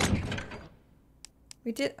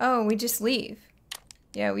 We just leave.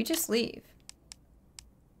 Yeah, we just leave.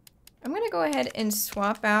 I'm gonna go ahead and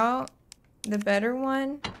swap out the better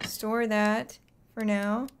one. Store that for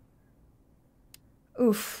now.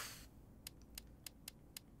 Oof.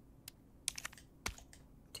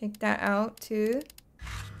 Take that out, too.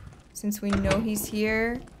 Since we know he's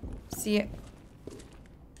here. See it.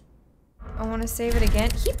 I want to save it again.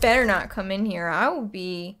 He better not come in here. I will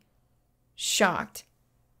be shocked.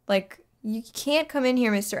 Like, you can't come in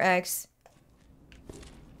here, Mr. X.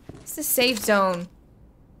 It's the safe zone.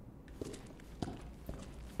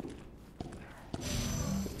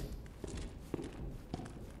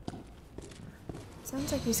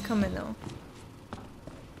 Sounds like he's coming, though.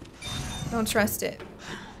 Don't trust it.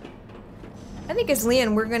 I think as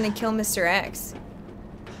Leon, we're gonna kill Mr. X.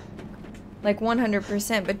 Like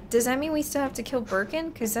 100%. But does that mean we still have to kill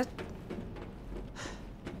Birkin? Because that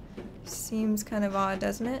seems kind of odd,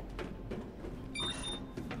 doesn't it?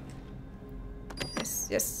 Yes,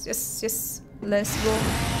 yes, yes, yes. Let's go.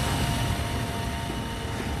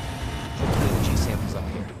 G samples up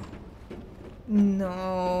here.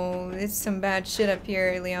 No, it's some bad shit up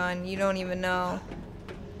here, Leon. You don't even know.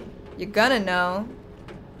 You're gonna know.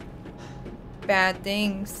 Bad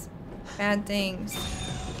things. Bad things.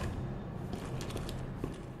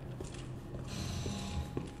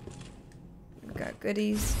 We got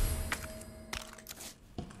goodies.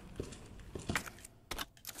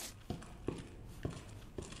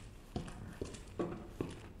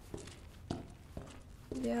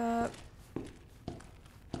 Yup.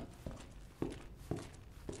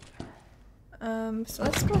 So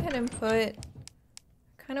let's go ahead and put...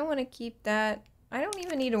 kind of want to keep that. I don't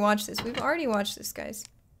even need to watch this. We've already watched this, guys.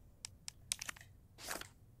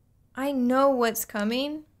 I know what's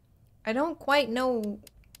coming. I don't quite know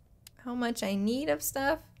how much I need of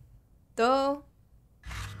stuff, though.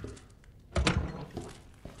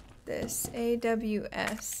 This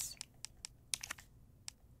AWS.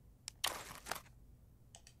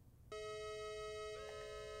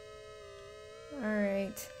 All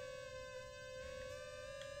right.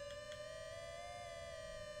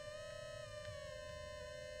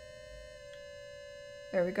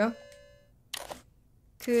 There we go.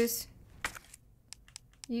 Coos.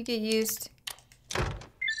 You get used.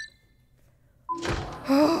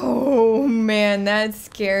 Oh man, that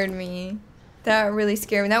scared me. That really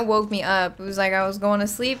scared me. That woke me up. It was like I was going to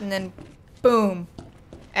sleep and then boom.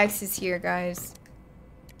 X is here, guys.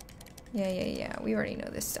 Yeah. We already know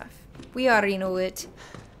this stuff. We already know it.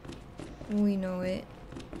 We know it.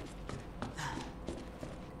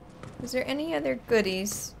 Is there any other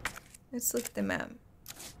goodies? Let's look at the map.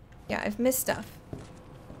 Yeah, I've missed stuff.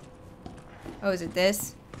 Oh, is it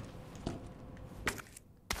this?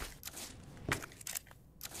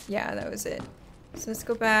 Yeah, that was it. So let's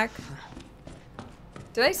go back.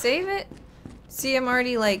 Did I save it? See, I'm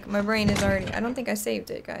already like, my brain is already, I don't think I saved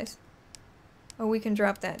it, guys. Oh, we can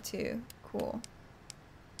drop that too. Cool.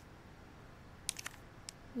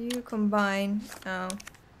 You combine. Oh.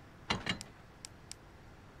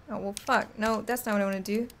 Oh, well, fuck. No, that's not what I want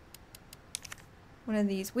to do. One of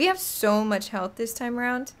these. We have so much health this time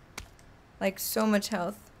around. Like, so much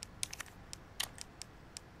health.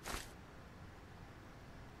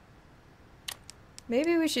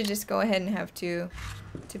 Maybe we should just go ahead and have two,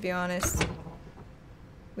 to be honest.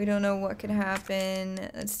 We don't know what could happen.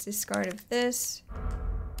 Let's discard of this.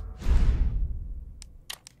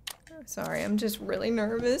 Sorry, I'm just really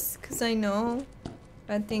nervous because I know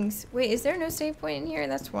bad things. Wait, is there no save point in here?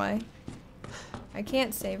 That's why. I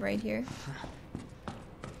can't save right here.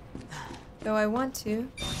 Though I want to.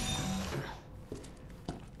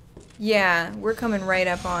 Yeah, we're coming right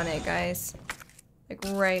up on it, guys. Like,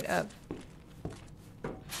 right up.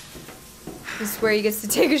 This is where he gets to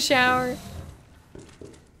take a shower.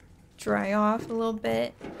 dry off a little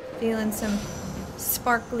bit. Feeling some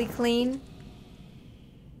sparkly clean.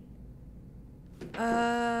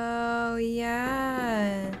 Oh,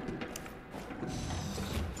 yeah.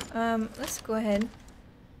 Let's go ahead.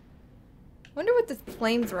 Wonder what the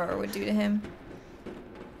flamethrower would do to him.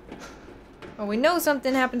 Well, we know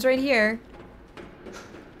something happens right here.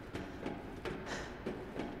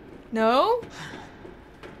 No?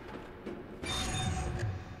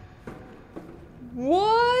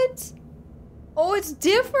 What? Oh, it's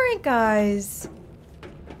different, guys.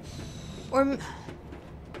 Or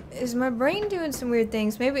is my brain doing some weird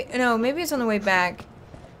things? Maybe, no, maybe it's on the way back.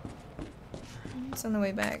 It's on the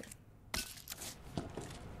way back.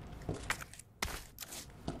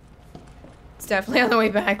 It's definitely on the way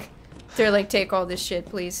back. They're like, take all this shit,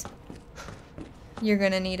 please. You're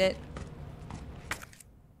gonna need it.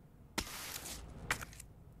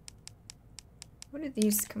 What are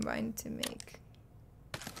these combined to make?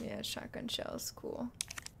 Yeah, shotgun shells, cool.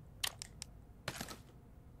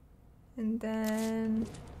 And then...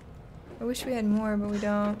 I wish we had more, but we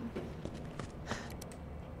don't.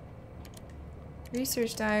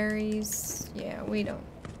 Research diaries. Yeah, we don't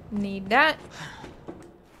need that.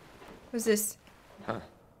 What's this? Huh.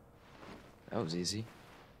 That was easy.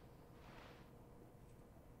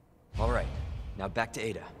 Alright, now back to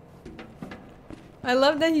Ada. I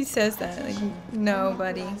love that he says that. Like, no,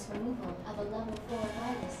 buddy. Removal of a level 4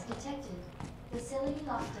 virus detected. Facility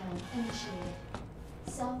lockdown initiated.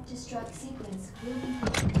 Self-destruct sequence will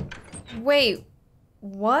be... Wait,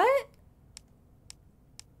 what?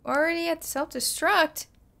 Already at self-destruct?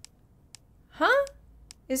 Huh?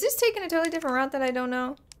 Is this taking a totally different route that I don't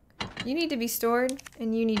know? You need to be stored,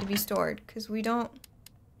 and you need to be stored, because we don't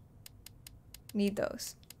need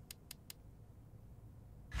those.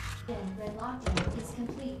 Red lockdown is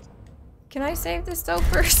complete. Can I save this though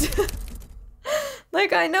first?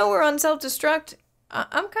 Like, I know we're on self-destruct.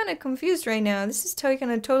 I'm kind of confused right now. This is taking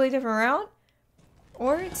a totally different route?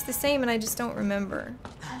 Or it's the same and I just don't remember.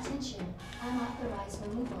 Attention, unauthorized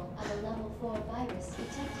removal of a level 4 virus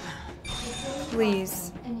detected. Facility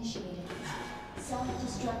Please. lockdown initiated.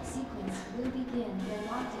 Self-destruct sequence will begin when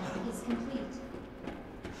lockdown is complete.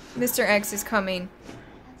 Mr. X is coming.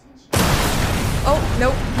 Attention. Oh,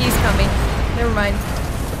 nope, he's coming. Never mind.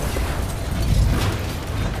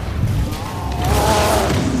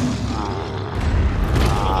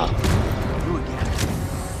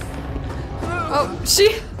 Oh,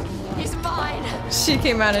 He's mine. she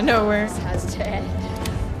came out of nowhere. This has to end.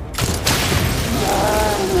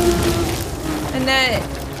 Annette,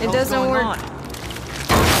 it doesn't work.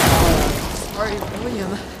 Sorry,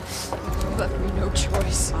 William. You left me no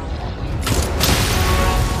choice.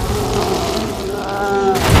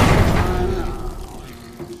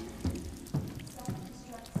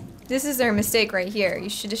 This is their mistake right here. You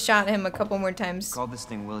should have shot him a couple more times. Call this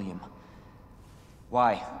thing William.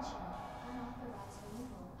 Why?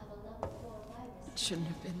 It shouldn't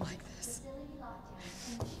have been like this.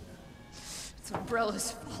 It's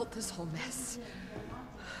Umbrella's fault, this whole mess.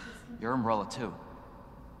 You're Umbrella too.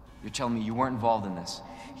 You're telling me you weren't involved in this?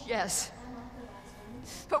 Yes.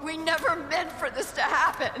 But we never meant for this to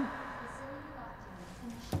happen.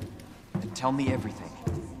 Then tell me everything.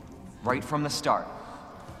 Right from the start.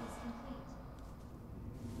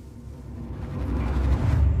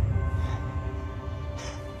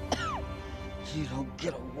 You don't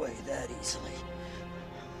get away that easily.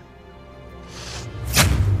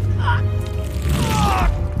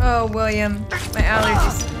 Oh, William. My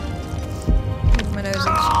allergies. My nose itches.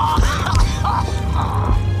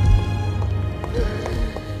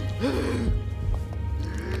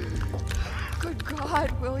 Good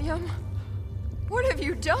God, William. What have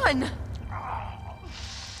you done?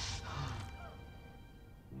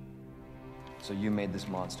 So you made this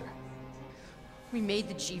monster. We made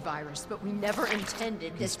the G-Virus, but we never intended You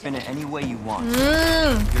can this spin it any way you want.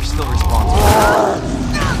 You're still responsible.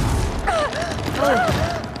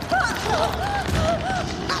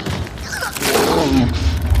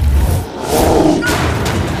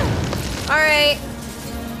 Alright.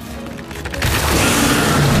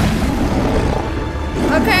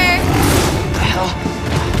 Okay.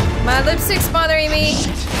 My lipstick's bothering me.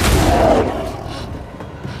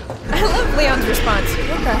 I love Leon's response.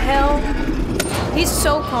 What the hell? He's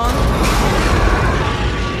so calm.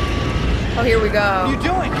 Oh, here we go. What are you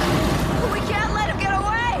doing? We can't let him get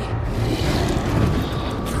away!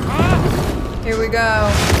 Here we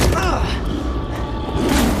go.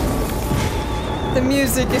 The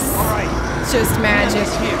music is just magic.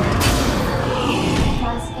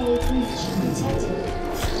 Class A breach detected.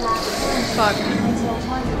 Last Fuck. until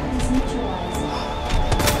target is neutralized.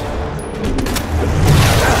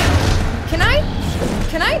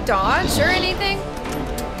 dodge or anything?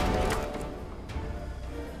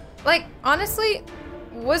 Like, honestly,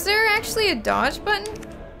 was there actually a dodge button?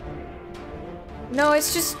 No,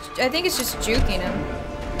 it's just, I think it's just juking him.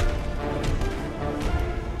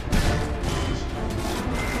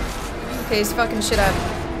 Okay, he's fucking shit up.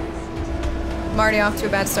 Marty off to a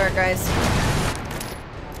bad start, guys.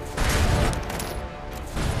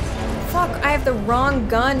 Fuck, I have the wrong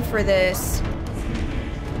gun for this.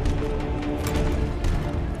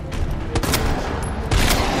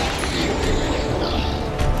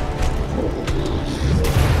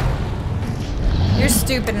 You're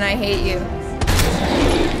stupid and I hate you.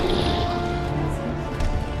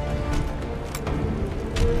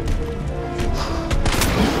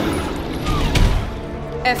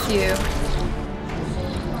 F you.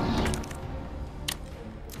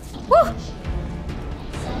 Woo!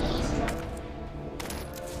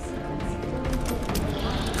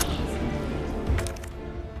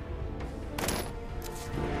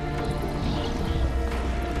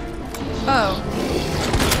 Oh.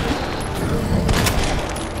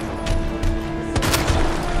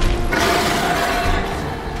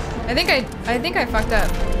 I think I fucked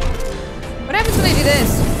up. What happens when I do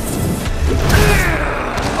this?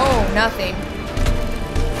 Oh, nothing.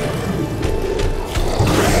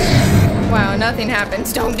 Wow, nothing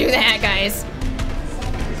happens. Don't do that, guys.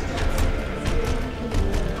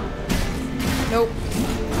 Nope.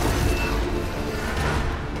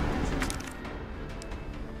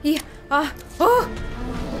 Yeah. Oh!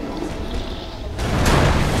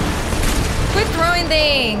 Quit throwing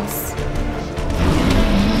things!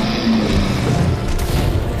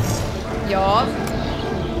 Y'all.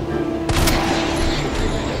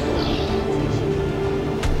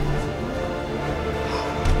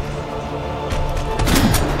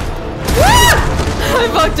 I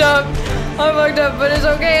fucked up. I fucked up, but it's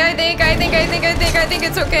okay. I think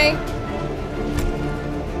it's okay.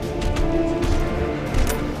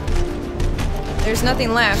 There's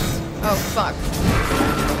nothing left. Oh, fuck.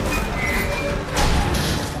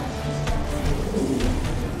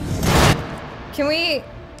 Can we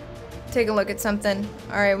take a look at something?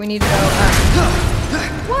 Alright, we need to go up.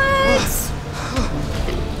 What?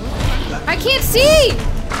 I can't see!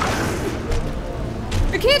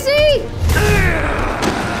 I can't see!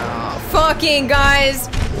 Oh, fucking guys.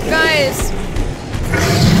 Guys.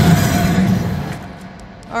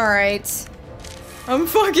 Alright. I'm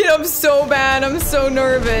so bad. I'm so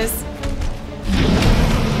nervous.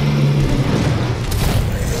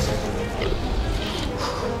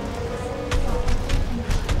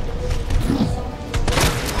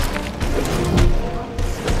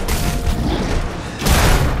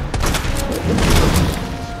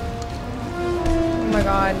 Oh my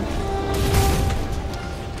god.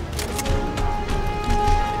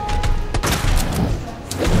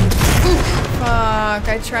 Fuck,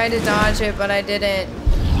 I tried to dodge it, but I didn't.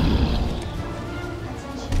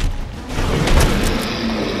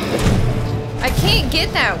 I can't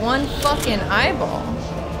get that one fucking eyeball.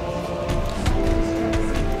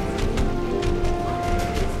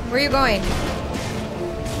 Where are you going?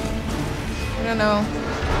 I don't know.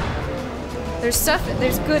 There's stuff,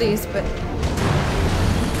 there's goodies, but...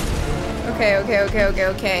 Okay.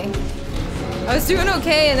 I was doing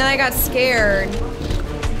okay and then I got scared.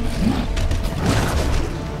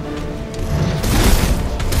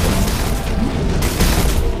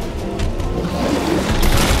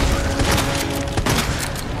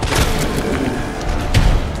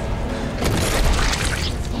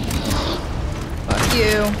 Fuck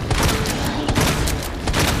you.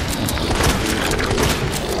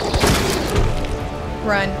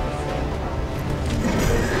 Run.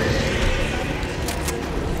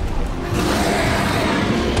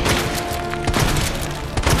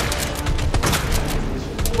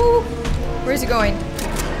 Ooh. Where's he going?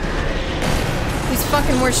 He's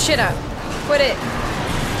fucking more shit up. Quit it.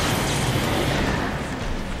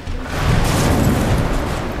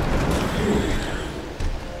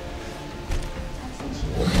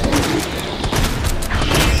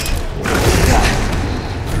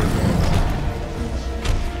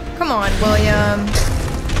 Come on, William.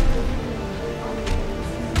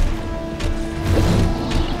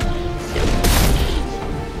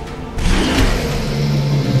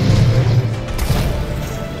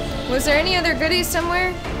 Was there any other goodies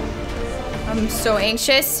somewhere? I'm so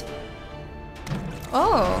anxious.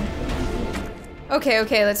 Oh.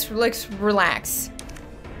 Okay, let's relax.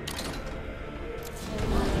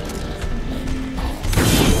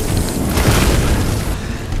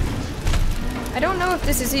 I don't know if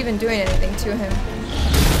this is even doing anything to him.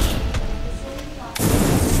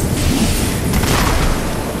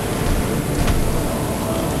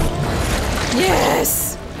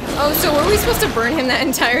 we supposed to burn him that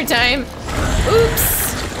entire time?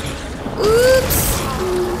 Oops. Oops.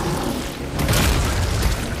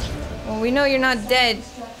 Well, we know you're not dead.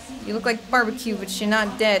 You look like barbecue, but you're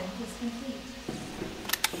not dead.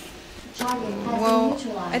 Well,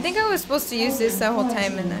 I think I was supposed to use this that whole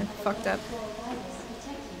time and I fucked up.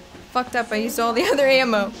 Fucked up, I used all the other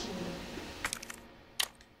ammo.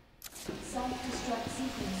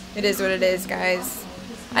 It is what it is, guys.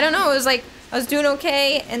 I don't know, it was like, I was doing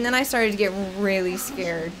okay, and then I started to get really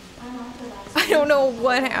scared. I don't know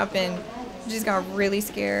what happened. I just got really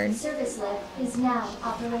scared. Service lift is now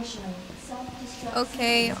operational.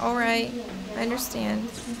 Okay, alright. I understand.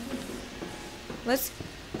 Let's,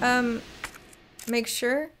 make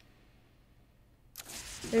sure.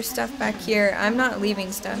 There's stuff back here. I'm not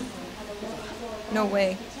leaving stuff. No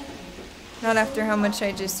way. Not after how much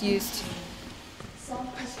I just used.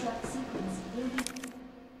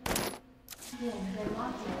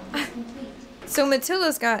 So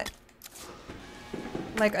Matilda's got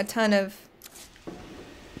like a ton of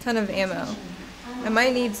ammo. I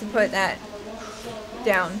might need to put that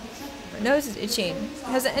down. My nose is itching.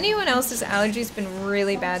 Has anyone else's allergies been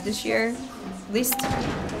really bad this year? At least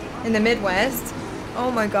in the Midwest?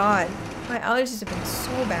 Oh my god. My allergies have been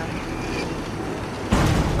so bad.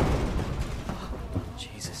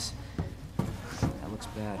 Jesus. That looks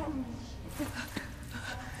bad.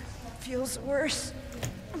 Feels worse.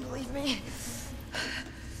 Believe me.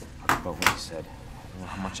 About what he said. I don't know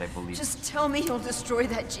how much I believe. Just tell me you'll destroy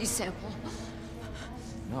that G sample.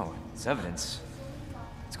 No, it's evidence.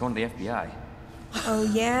 It's going to the FBI. Oh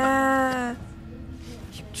yeah.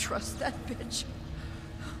 You trust that bitch?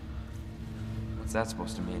 What's that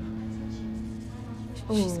supposed to mean?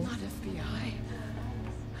 She's not FBI.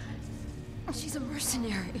 She's a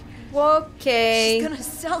mercenary. Okay. She's gonna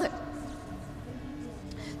sell it.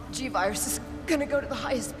 The G-virus is gonna go to the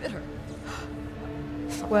highest bidder.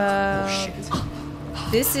 Well,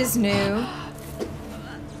 this is new.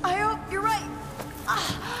 I hope you're right.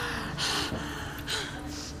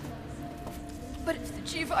 But if the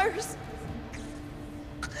G-virus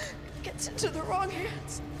gets into the wrong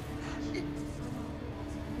hands...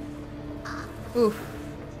 Oof.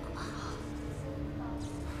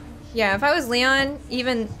 Yeah, if I was Leon,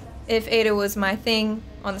 even if Ada was my thing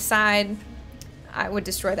on the side, I would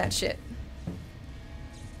destroy that shit.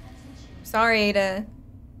 Sorry, Ada,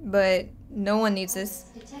 but no one needs this.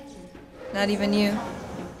 Not even you.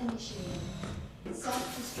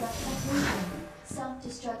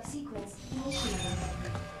 Self-destruct sequence initiated.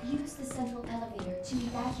 Use the central elevator to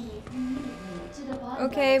evacuate immediately to the bottom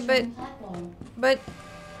Okay, of the train platform. But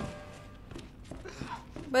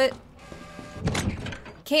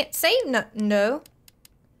can't say no.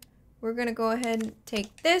 We're gonna go ahead and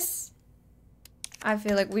take this. I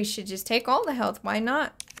feel like we should just take all the health. Why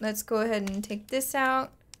not? Let's go ahead and take this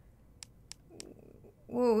out.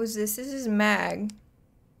 What was this? This is mag.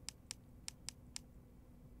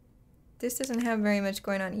 This doesn't have very much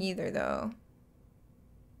going on either, though.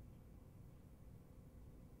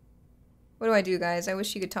 What do I do, guys? I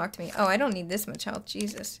wish you could talk to me. Oh, I don't need this much health.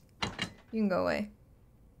 Jesus. You can go away.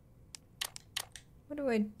 What do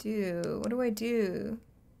I do? What do I do?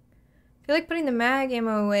 I feel like putting the mag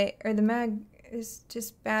ammo away, or the mag is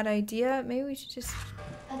just bad idea. Maybe we should just...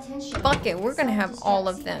 Fuck it, we're gonna have all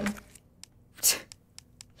of them.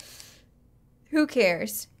 Who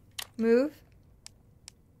cares? Move?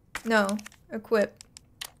 No. Equip.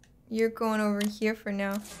 You're going over here for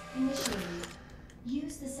now. Initially,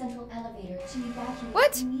 use the central elevator to evacuate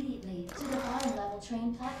What? immediately to the bottom level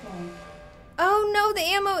train platform. Oh no, the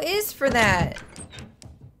ammo is for that.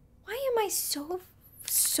 Why am I so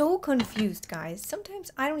confused, guys?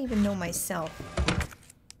 Sometimes I don't even know myself.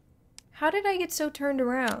 How did I get so turned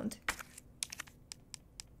around?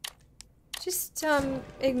 Just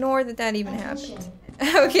ignore that even happened.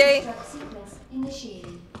 Okay.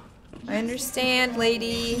 I understand,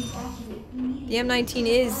 lady. The M19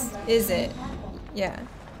 is it? Yeah.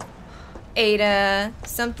 Ada,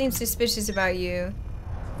 something suspicious about you.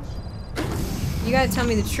 You gotta tell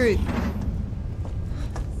me the truth.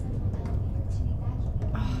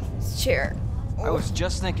 Oh, this chair. I was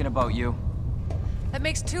just thinking about you. That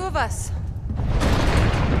makes two of us.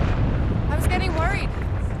 I was getting worried.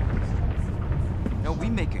 No, we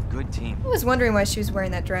make a good team. I was wondering why she was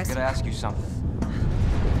wearing that dress. I gotta ask you something.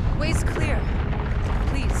 Way's clear.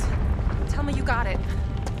 Please, tell me you got it.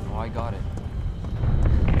 Oh, I got it.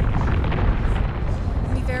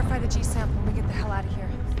 Let me verify the G sample and we get the hell out of here.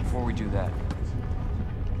 Before we do that,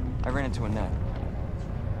 I ran into Annette.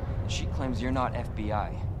 She claims you're not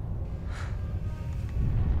FBI.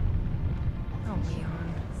 Oh,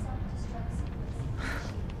 Leon.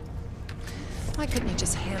 Why couldn't you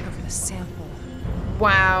just hand over the sample?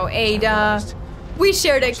 Wow, Ada. We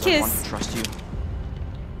shared a I wanted kiss. to trust you.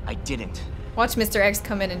 I didn't. Watch Mr. X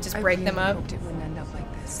come in and just break them up. Hoped it wouldn't end up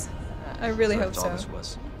like this. I really hope That's all so. this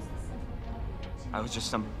was. I was just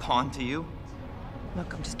some pawn to you,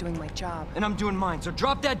 Look, I'm just doing my job. and I'm doing mine, so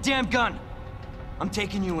drop that damn gun! I'm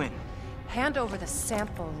taking you in. Hand over the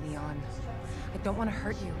sample, Leon. I don't want to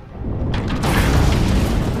hurt you.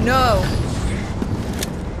 No.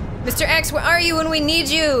 Mr. X, where are you when we need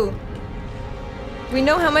you? We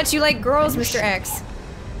know how much you like girls, Mr. X.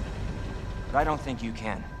 But I don't think you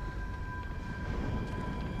can.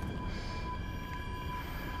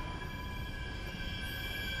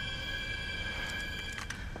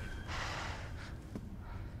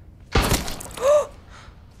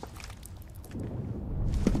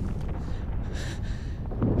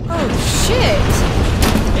 Oh, shit.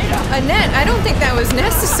 Annette, I don't think that was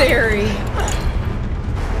necessary.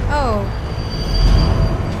 Oh.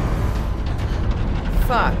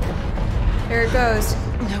 Fuck. Here it goes.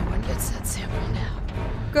 No one gets that sample now.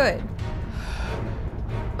 Good.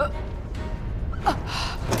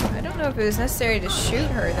 I don't know if it was necessary to shoot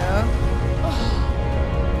her, though.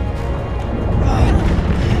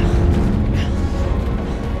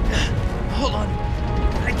 Hold on.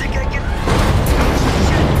 I think I can.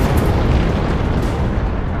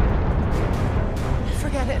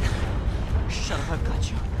 Forget it. Shut up, I've got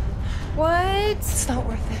you. What? It's not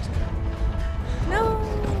worth it. No.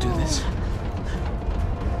 Don't do this.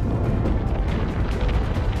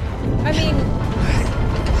 I mean...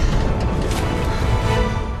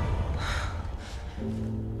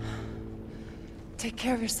 Take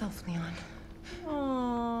care of yourself, Leon.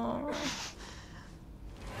 Aww.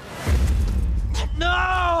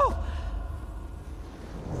 No!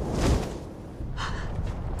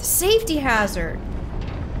 The safety hazard.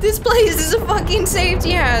 This place is a fucking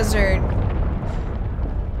safety hazard.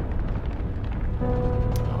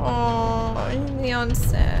 Oh, Leon's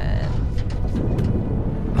sad.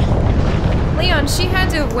 Leon, she had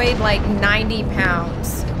to have weighed like 90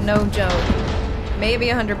 pounds. No joke. Maybe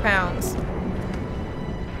 100 pounds.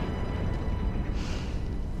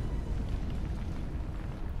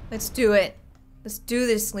 Let's do it. Let's do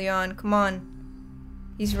this, Leon. Come on.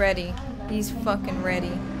 He's ready. He's fucking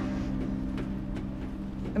ready.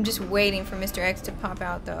 I'm just waiting for Mr. X to pop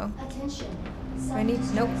out, though. Attention. I need...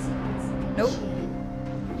 Nope. Nope.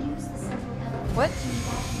 What?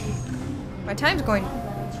 My time's going.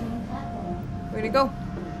 Where'd it go?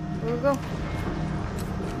 Where'd it go?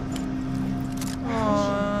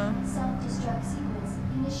 Aww. Self-destruct sequence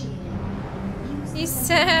initiated. He's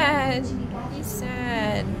sad. He's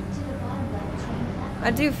sad.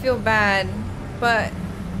 I do feel bad, but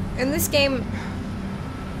in this game,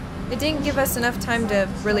 it didn't give us enough time to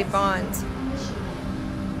really bond.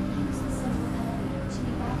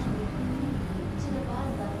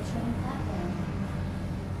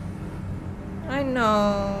 I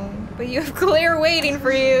know, but you have Claire waiting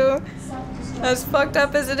for you. As fucked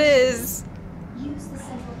up as it is.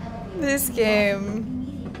 This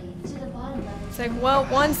game. It's like, well,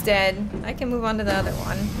 one's dead. I can move on to the other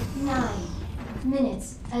one. 9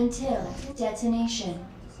 minutes until detonation.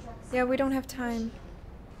 Yeah, we don't have time.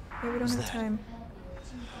 Yeah, we don't have time.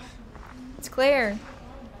 It's Claire.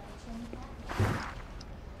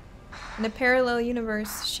 In a parallel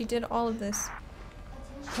universe, she did all of this.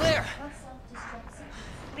 Claire!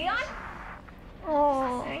 Leon?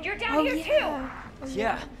 Oh, You're down here yeah.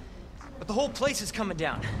 Yeah, but the whole place is coming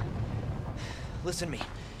down. Listen to me.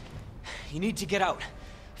 You need to get out.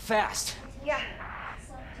 Fast. Yeah.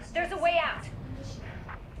 There's a way out.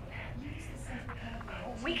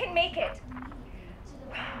 We can make it.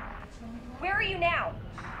 Where are you now?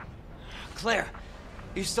 Claire,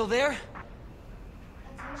 you still there?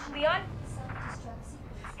 Leon?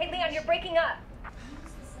 Hey, Leon, you're breaking up.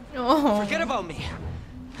 Oh. Forget about me.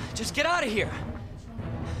 Just get out of here.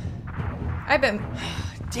 I bet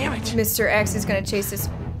Damn it. Mr. X is gonna chase us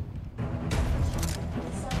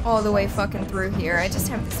all the way fucking through here. I just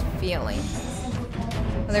have this feeling.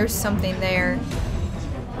 Oh, there's something there.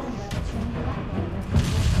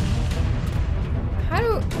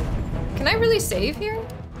 Can I really save here?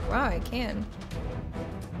 Wow, I can.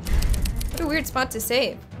 What a weird spot to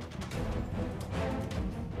save.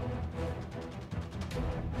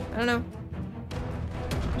 I don't know.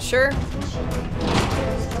 Sure.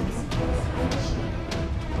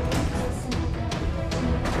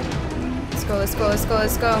 Let's go, let's go, let's go,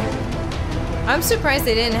 let's go. I'm surprised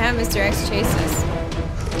they didn't have Mr. X chase us.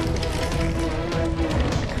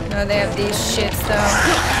 No, they have these shits though.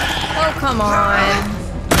 Oh, come on.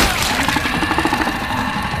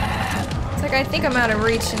 It's like I think I'm out of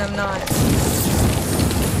reach and I'm not.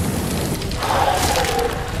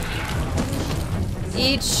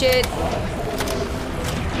 Eat shit.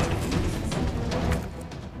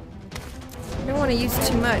 I don't want to use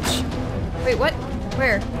too much. Wait, what?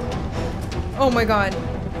 Where? Oh my god.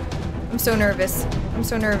 I'm so nervous. I'm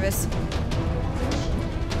so nervous.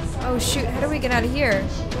 Oh shoot, how do we get out of here?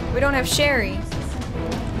 We don't have Sherry.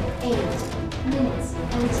 8 minutes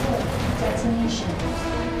until detonation.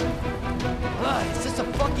 Is this a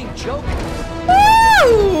fucking joke?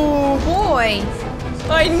 Oh boy!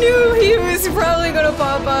 I knew he was probably gonna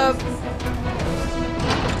pop up.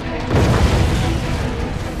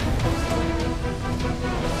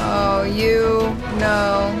 Oh, you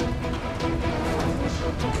no.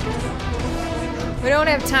 We don't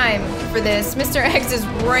have time for this. Mr. X is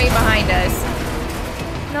right behind us.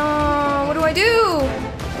 No, what do I do?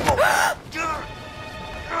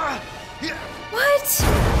 What?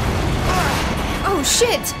 Oh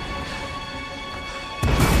shit!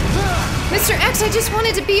 Mr. X, I just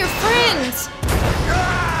wanted to be your friend!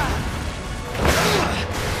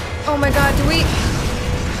 Oh my god, do we...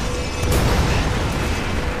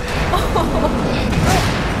 Oh.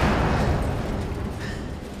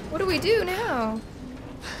 What do we do now?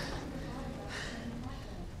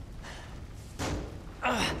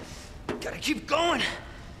 Gotta keep going.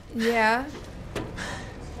 Yeah.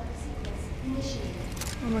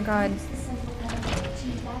 Oh my god.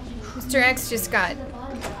 Mr. X just got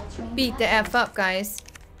beat the F up, guys.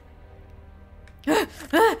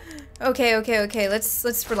 Okay.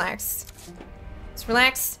 Let's relax. Let's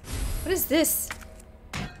relax. What is this?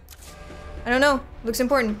 I don't know. Looks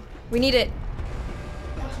important. We need it.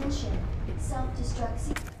 Attention.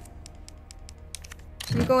 Self-destruct.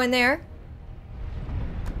 You go in there.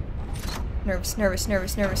 Nervous. Does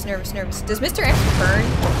Mr. X burn,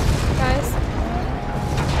 guys?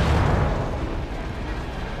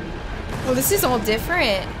 Oh, this is all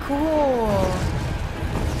different. Cool.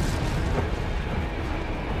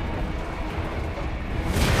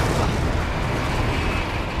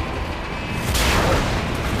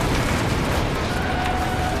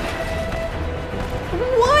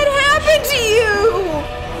 What happened to you?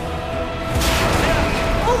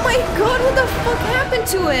 Oh my god, what the fuck happened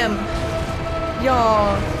to him?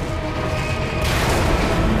 Y'all.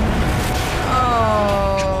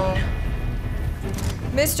 Oh.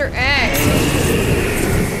 Mr. X.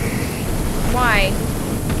 Why?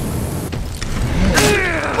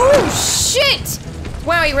 Oh shit!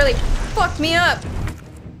 Wow, he really fucked me up.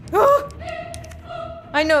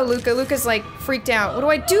 I know Luka. Luka's like freaked out. What do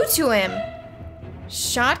I do to him?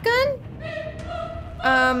 Shotgun?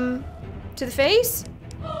 To the face?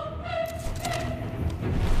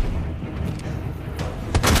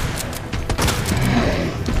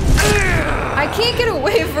 I can't get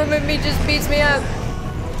away from him, he just beats me up.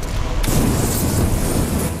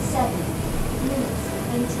 7 minutes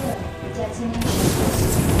until detonation.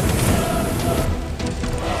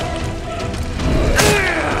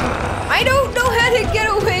 I don't know how to get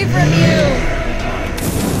away from you.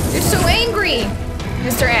 You're so angry,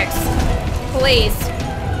 Mr. X. Please.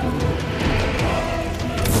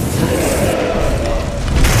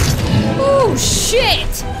 Oh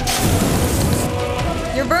shit!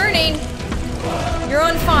 You're burning. You're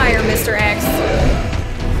on fire, Mr. X.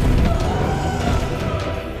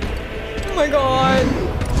 Oh my god.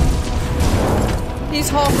 He's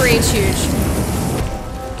Hall for H huge.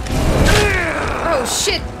 Oh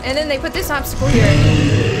shit! And then they put this obstacle here.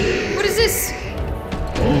 What is this?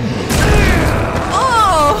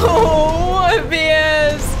 Oh, what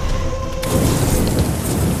BS!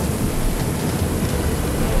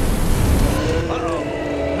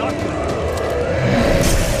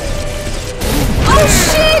 Oh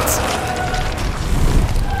shit!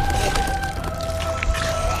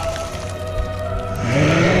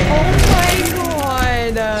 Oh my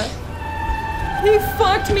god! He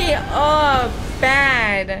fucked me up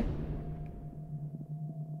bad.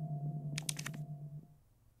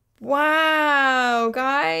 Wow,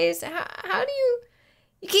 guys, how do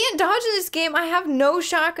you can't dodge in this game. I have no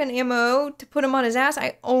shotgun ammo to put him on his ass.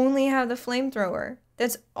 I only have the flamethrower.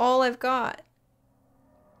 That's all I've got.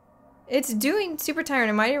 It's doing Super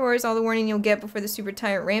Tyrant. A mighty roar is all the warning you'll get before the Super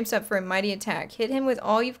Tyrant ramps up for a mighty attack. Hit him with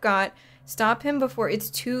all you've got. Stop him before it's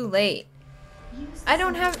too late. I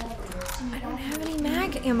don't have any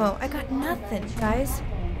mag ammo. I got nothing, guys.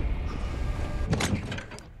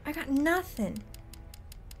 I got nothing.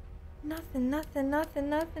 Nothing.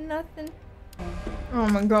 Oh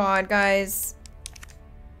my god, guys.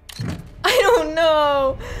 I don't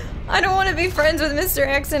know. I don't want to be friends with Mr.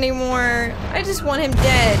 X anymore. I just want him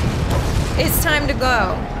dead. It's time to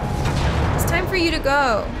go. It's time for you to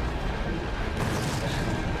go.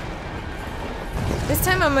 This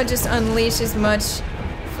time I'm gonna just unleash as much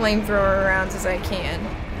flamethrower rounds as I can.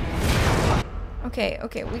 Okay,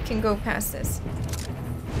 okay, we can go past this.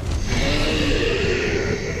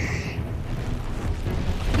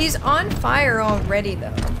 He's on fire already,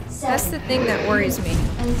 though. That's the thing that worries me.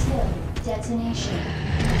 Until detonation.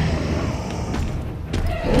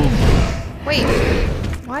 Wait,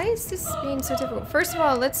 why is this being so difficult? First of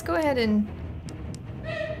all, let's go ahead and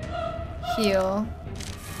heal.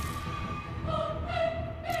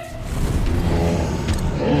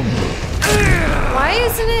 Why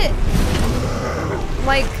isn't it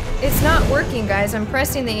like it's not working, guys? I'm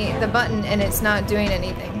pressing the button and it's not doing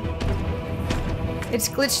anything. It's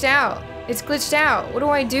glitched out. It's glitched out. What do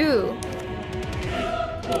I do?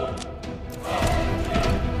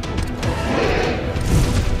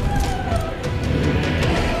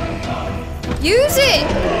 Use it!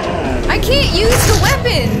 I can't use the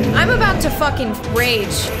weapon! I'm about to fucking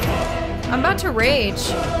rage. I'm about to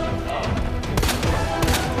rage.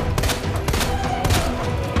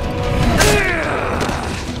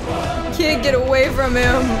 Can't get away from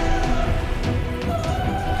him.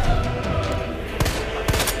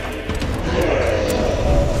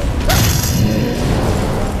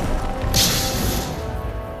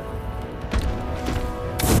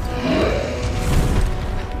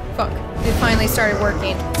 Fuck. It finally started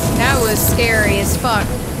working. That was scary as fuck.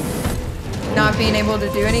 Not being able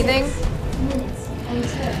to do anything.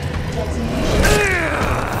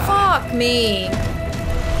 Fuck me.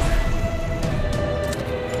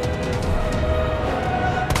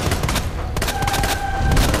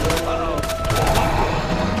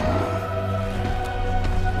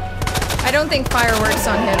 I don't think fire works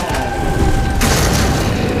on him.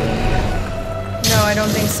 No, I don't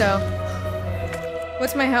think so.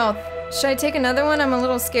 What's my health? Should I take another one? I'm a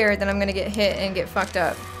little scared that I'm gonna get hit and get fucked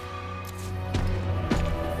up.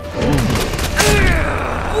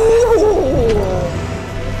 Ooh,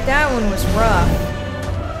 that one was rough.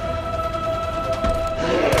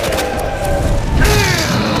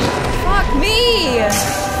 Fuck me!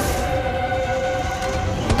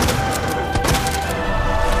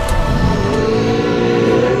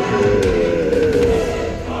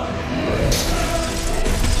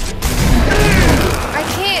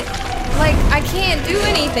 I can't do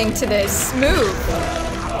anything to this move.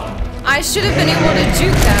 I should have been able to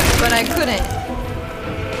juke that, but I couldn't.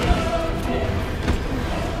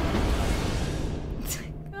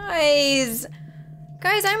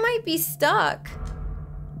 Guys, I might be stuck.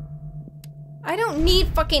 I don't need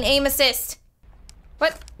fucking aim assist.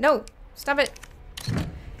 What? No, stop it.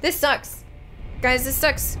 This sucks. Guys, this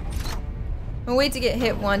sucks. I'll wait to get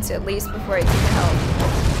hit once at least before I take the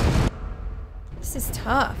health. This is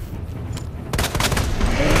tough.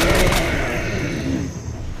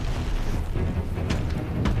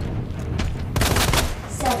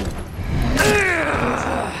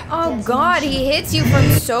 Oh god, he hits you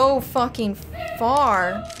from so fucking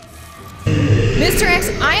far. Mr. X,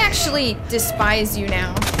 I actually despise you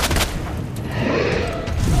now.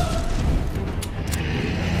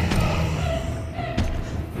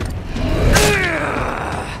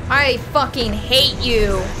 I fucking hate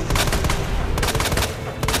you.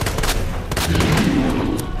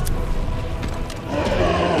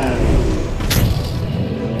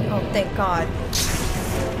 Oh, thank God.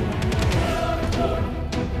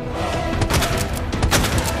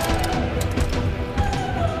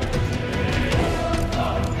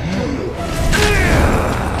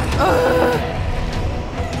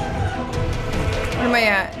 Where am I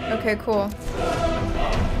at? Okay, cool.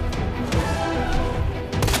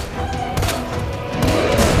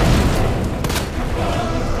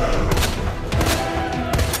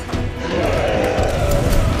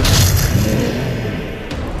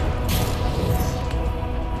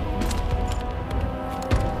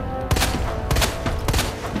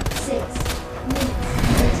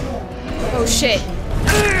 Oh shit.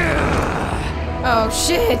 Oh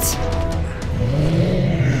shit.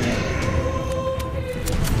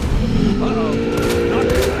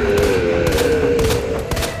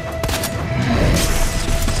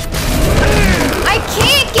 I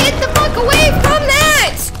can't get the fuck away from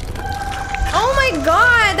that! Oh my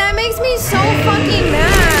god, that makes me so fucking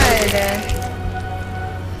mad.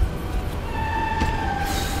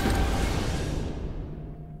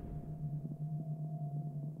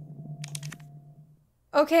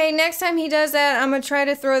 Okay, next time he does that, I'm gonna try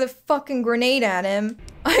to throw the fucking grenade at him.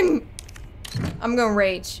 I'm gonna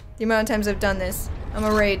rage. The amount of times I've done this. I'm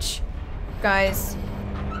gonna rage. Guys.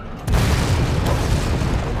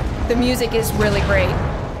 The music is really great,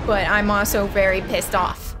 but I'm also very pissed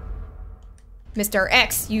off. Mr.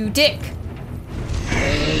 X, you dick.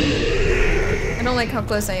 I don't like how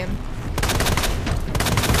close I am.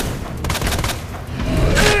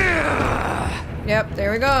 Yep,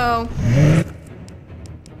 there we go.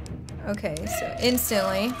 Okay, so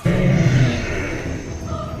instantly.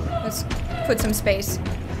 Let's put some space.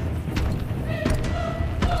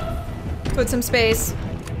 Put some space.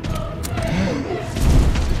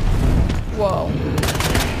 Whoa.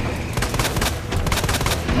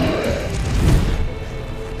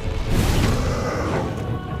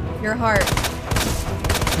 Your heart.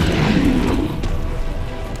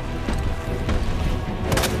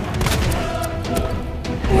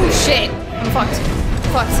 Oh shit! I'm fucked.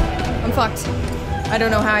 I'm fucked. I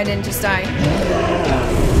don't know how I didn't just die.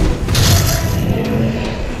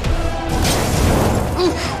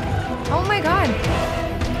 Oof. Oh my god.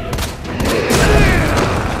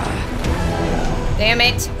 Damn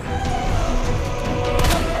it.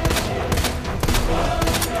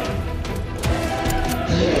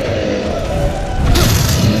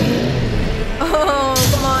 Oh,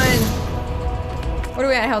 come on. What are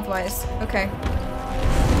we at health-wise? Okay.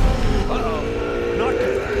 Not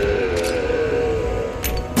good.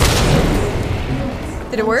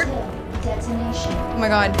 Did it work? Detonation. Oh my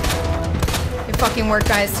god. It fucking worked,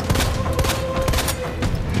 guys.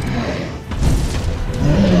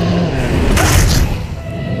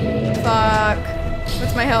 Fuck.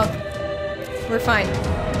 What's my health? We're fine.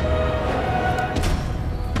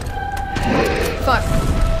 Fuck.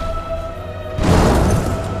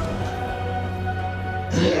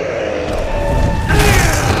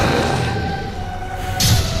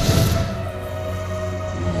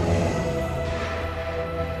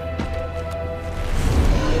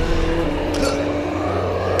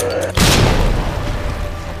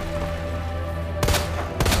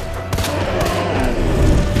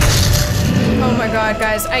 Oh my god,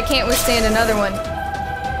 guys, I can't withstand another one.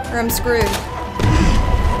 Or I'm screwed.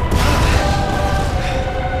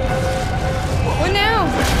 What now?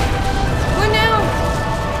 What now?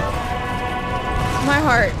 My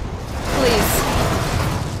heart. Please.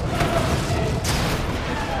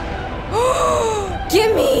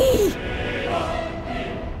 Gimme!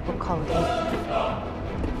 We'll call it Aidan.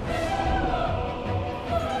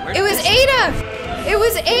 It was Ada! It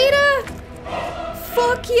was Ada!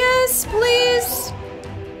 Fuck yes, please!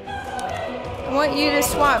 I want you to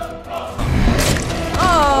swap.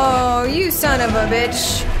 Oh, you son of a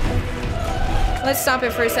bitch. Let's stop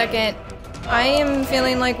it for a second. I am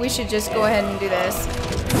feeling like we should just go ahead and do this.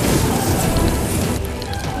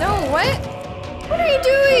 No, what? What are you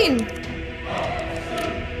doing?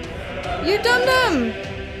 You dum-dum!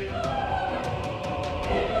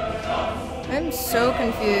 I'm so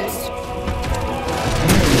confused.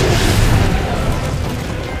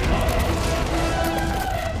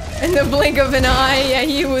 In the blink of an eye, yeah,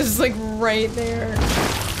 he was like right there.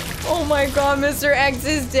 Oh my god, Mr. X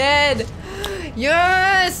is dead!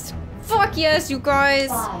 Yes! Fuck yes, you guys!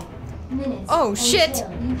 5 minutes. Oh shit!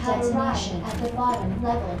 Detonation at the bottom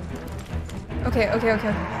level. Okay.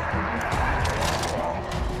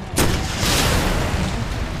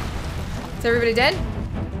 Is everybody dead?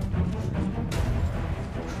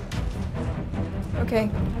 Okay.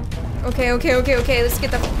 Okay. Let's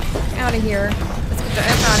get the f out of here. Let's get the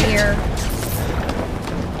F out of here.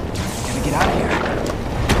 Gotta get out of here.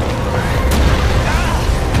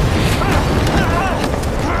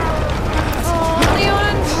 Oh,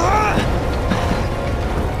 Leon!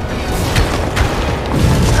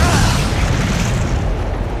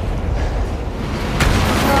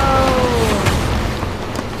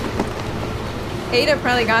 Oh. Ada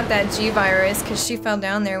probably got that G virus because she fell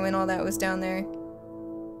down there when all that was down there.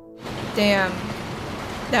 Damn.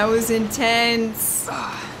 That was intense.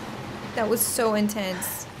 That was so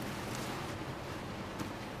intense.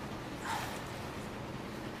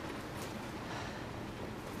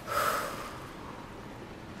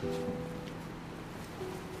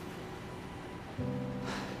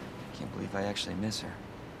 Can't believe I actually miss her.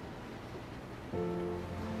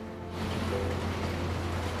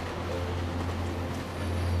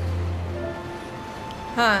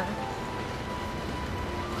 Huh.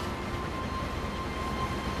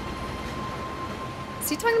 Is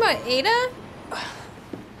he talking about Ada?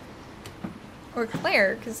 Or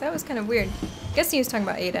Claire? Because that was kind of weird. I guess he was talking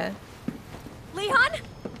about Ada. Leon?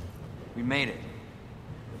 We made it.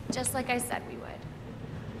 Just like I said we would.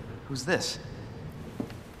 Who's this?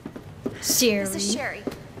 Sherry. This is Sherry.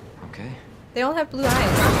 Okay. They all have blue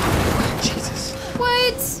eyes. Jesus.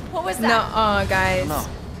 What? What was that? Nuh-uh, guys. No.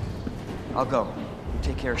 I'll go.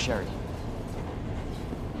 Take care of Sherry.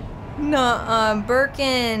 Nuh-uh,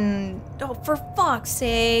 Birkin. Oh, for fuck's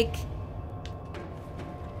sake.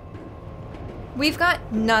 We've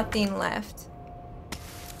got nothing left.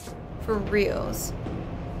 For reals.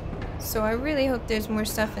 So I really hope there's more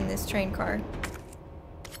stuff in this train car.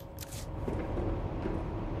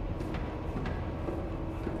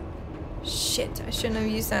 Shit, I shouldn't have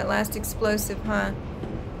used that last explosive, huh?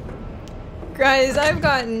 Guys, I've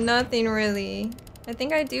got nothing really. I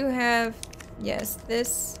think I do have, yes,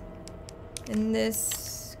 this and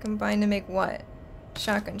this combined to make what?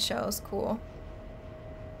 Shotgun shells, cool.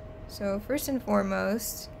 So first and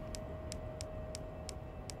foremost,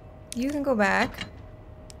 you can go back.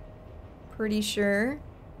 Pretty sure.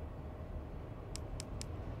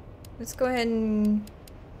 Let's go ahead and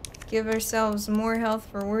give ourselves more health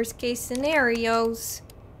for worst case scenarios.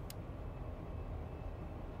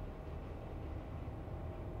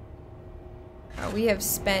 Oh, we have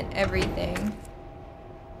spent everything.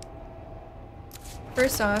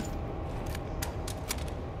 First off,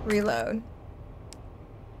 reload.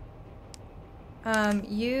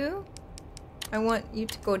 I want you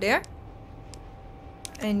to go there.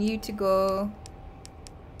 And you to go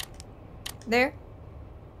there.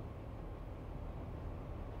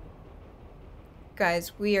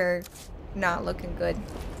 Guys, we are not looking good.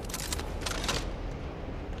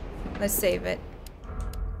 Let's save it.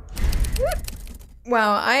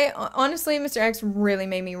 Wow, honestly, Mr. X really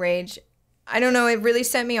made me rage. I don't know, it really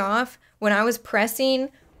set me off when I was pressing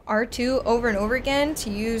R2 over and over again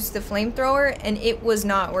to use the flamethrower, and it was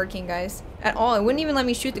not working, guys, at all. It wouldn't even let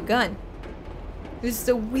me shoot the gun. It was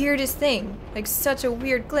the weirdest thing. Like, such a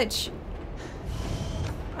weird glitch.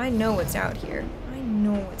 I know what's out here. I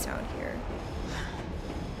know what's out here.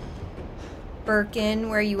 Birkin,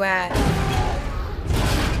 where you at?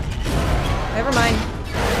 Never mind.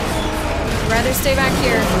 I'd rather stay back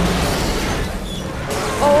here.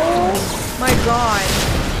 Oh my god.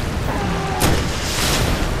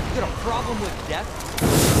 You got a problem with death?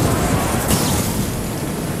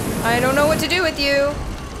 I don't know what to do with you.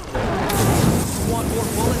 Want more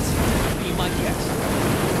bullets? Be my guest.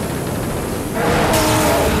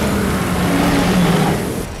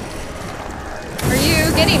 Are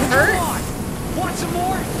you getting hurt? Come on! Want some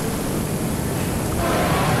more?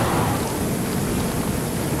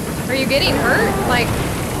 Are you getting hurt? Like...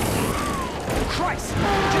 Christ!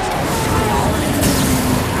 Just...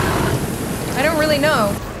 I don't really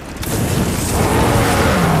know.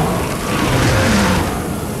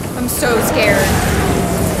 I'm so scared.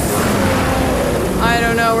 I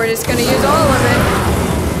don't know, we're just gonna use all of it.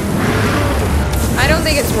 I don't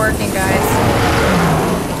think it's working, guys.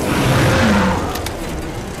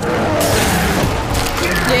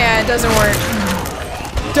 Yeah, it doesn't work.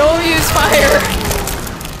 Don't use fire!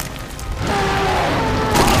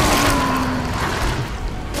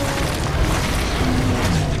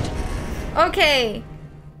 Okay.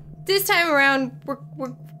 This time around, we're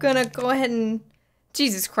gonna go ahead and...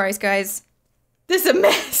 Jesus Christ, guys. This is a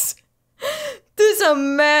mess. This is a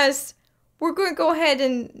mess. We're going to go ahead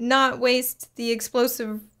and not waste the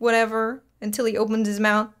explosive whatever until he opens his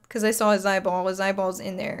mouth, because I saw his eyeball. His eyeball's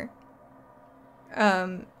in there.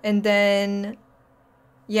 And then,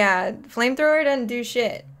 yeah, flamethrower doesn't do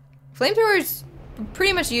shit. Flamethrower's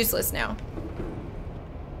pretty much useless now.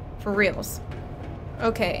 For reals.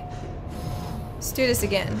 Okay. Let's do this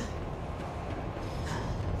again.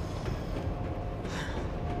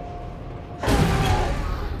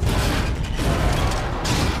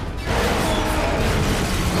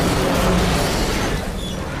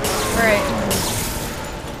 Alright.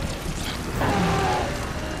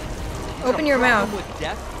 Open your mouth.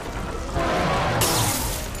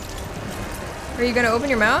 Are you gonna open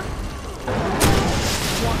your mouth?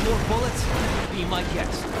 Want more bullets? Be my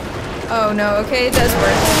guest. Oh no, okay, it does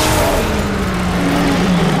work.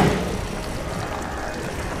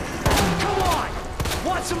 Come on!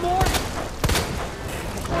 Want some more?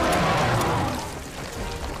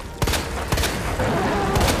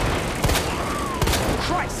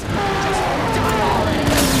 Christ! Just die already!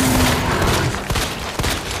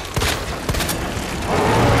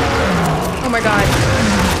 Oh my god.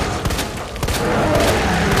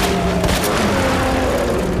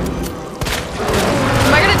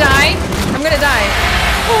 Am I gonna die? I'm gonna die.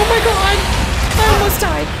 Oh my god! I almost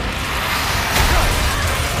died.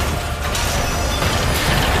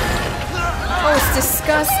 Oh, it's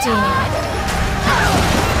disgusting.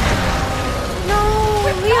 No,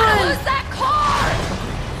 Leon! Lose that car!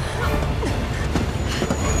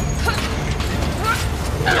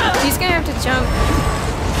 He's gonna have to jump.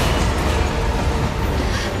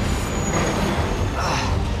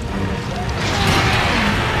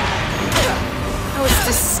 Oh, it's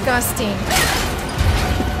disgusting.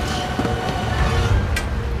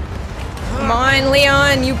 Come on,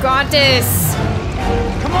 Leon, you got this.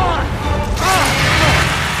 Come on!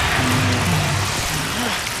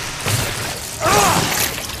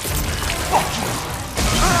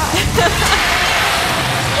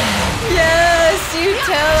 Yes, you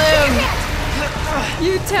tell him.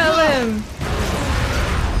 You tell him.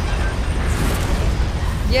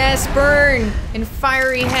 Yes, burn in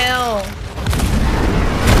fiery hell.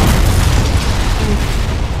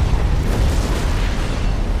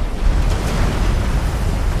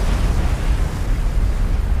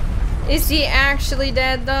 Is he actually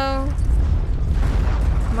dead though?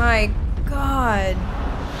 My God.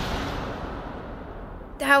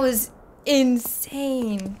 That was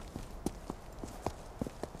insane.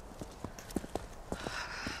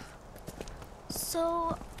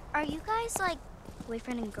 So, are you guys like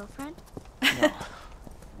boyfriend and girlfriend? No,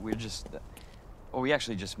 we're just... well, we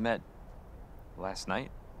actually just met last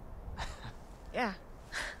night. Yeah.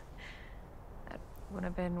 That would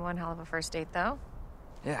have been one hell of a first date, though.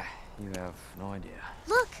 Yeah, you have no idea.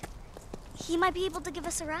 Look! He might be able to give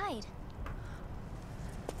us a ride.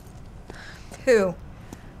 Who?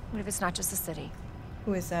 What if it's not just the city?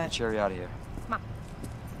 Who is that? Get Cary out of here. Come on.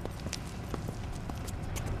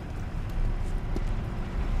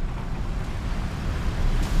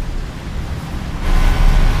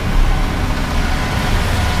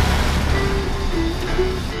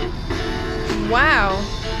 Wow.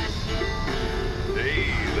 Hey,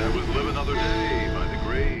 that was Live Another Day by the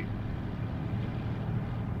great.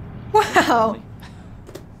 Wow.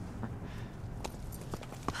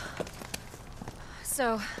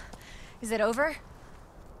 So, is it over?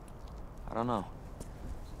 I don't know.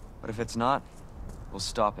 But if it's not, we'll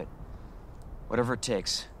stop it. Whatever it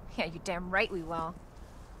takes. Yeah, you damn right we will.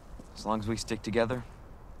 As long as we stick together,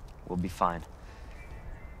 we'll be fine.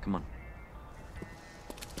 Come on.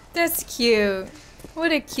 That's cute.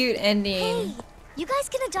 What a cute ending. Hey, you guys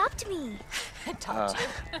can adopt me. Adopt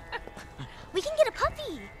you. We can get a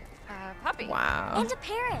puppy. Puppy. Wow. And a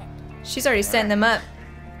parrot. She's already setting them up.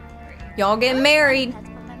 Y'all getting married. Pets,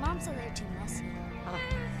 but my mom said they're too messy.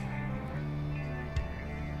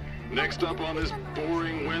 Next up on this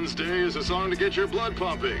boring Wednesday is a song to get your blood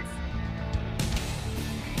pumping.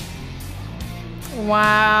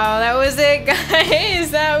 Wow, that was it,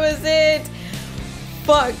 guys. That was it.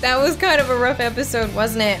 Fuck, that was kind of a rough episode,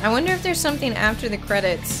 wasn't it? I wonder if there's something after the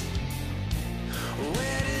credits.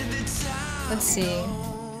 Let's see.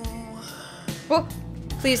 Whoa,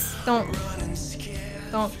 please don't.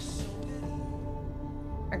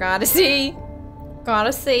 I gotta see.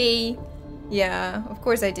 Gotta see. Yeah, of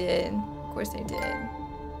course I did. Of course I did.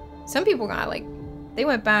 Some people got like, they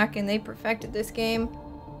went back and they perfected this game.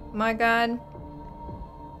 My God.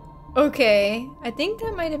 Okay, I think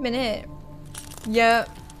that might have been it. Yep,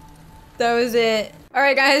 that was it.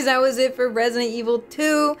 Alright guys, that was it for Resident Evil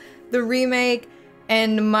 2, the remake,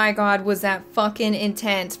 and my God, was that fucking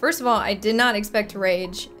intense. First of all, I did not expect to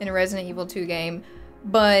rage in a Resident Evil 2 game,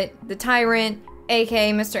 but the Tyrant,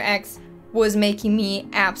 aka Mr. X, was making me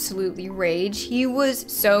absolutely rage. He was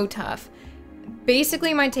so tough.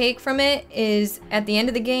 Basically, my take from it is, at the end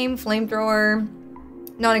of the game, flamethrower,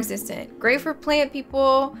 non-existent. Great for plant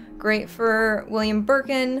people, great for William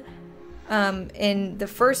Birkin, in the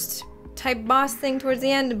first type boss thing towards the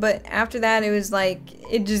end, but after that it was like,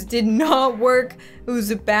 it just did not work. It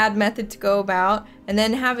was a bad method to go about, and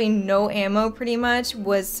then having no ammo pretty much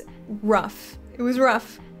was rough. It was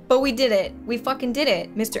rough, but we did it. We fucking did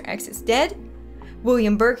it. Mr. X is dead.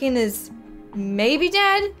 William Birkin is maybe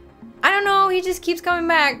dead. I don't know, he just keeps coming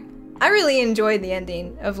back. I really enjoyed the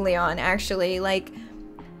ending of Leon, actually. Like,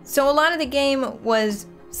 so a lot of the game was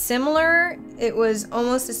similar, it was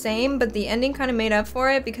almost the same, but the ending kind of made up for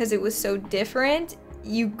it because it was so different.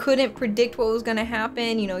 You couldn't predict what was going to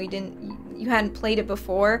happen, you know, you hadn't played it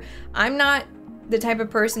before. I'm not the type of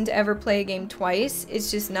person to ever play a game twice. It's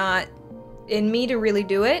just not in me to really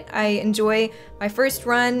do it. I enjoy my first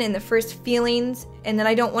run and the first feelings, and then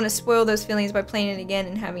I don't want to spoil those feelings by playing it again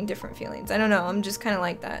and having different feelings. I don't know, I'm just kind of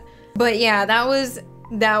like that. But yeah, that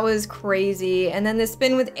was crazy. And then the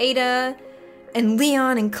spin with Ada and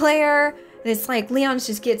Leon and Claire, and it's like Leon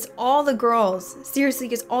just gets all the girls. Seriously,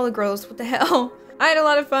 gets all the girls. What the hell? I had a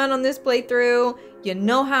lot of fun on this playthrough. You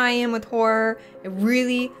know how I am with horror. It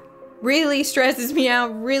really, really stresses me out,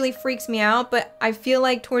 really freaks me out, but I feel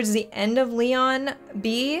like towards the end of Leon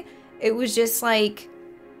B, it was just like,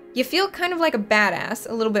 you feel kind of like a badass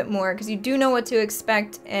a little bit more, because you do know what to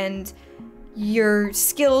expect, and your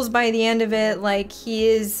skills by the end of it, like, he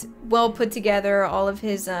is well put together, all of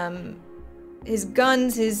his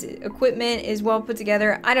guns, his equipment is well put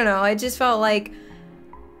together. I don't know, I just felt like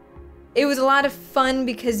it was a lot of fun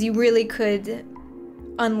because you really could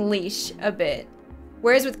unleash a bit.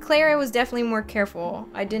 Whereas with Claire, I was definitely more careful.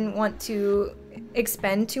 I didn't want to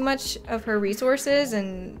expend too much of her resources,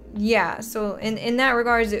 and yeah, so in that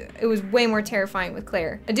regards, it was way more terrifying with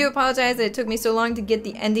Claire. I do apologize that it took me so long to get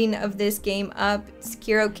the ending of this game up.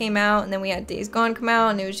 Sekiro came out, and then we had Days Gone come out,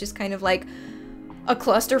 and it was just kind of like a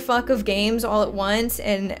clusterfuck of games all at once,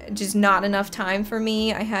 and just not enough time for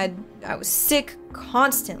me. I was sick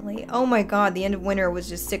constantly. Oh my god, the end of winter was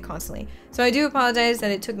just sick constantly. So I do apologize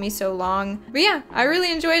that it took me so long. But yeah, I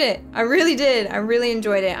really enjoyed it. I really did. I really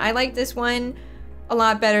enjoyed it. I like this one a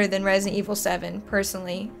lot better than Resident Evil 7,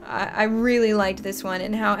 personally. I really liked this one,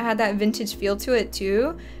 and how it had that vintage feel to it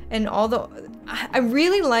too. And I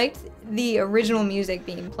really liked the original music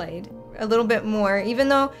being played a little bit more, even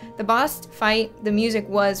though the boss fight, the music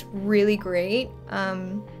was really great.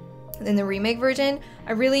 In the remake version,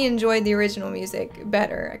 I really enjoyed the original music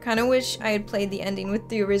better. I kind of wish I had played the ending with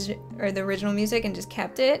the original music and just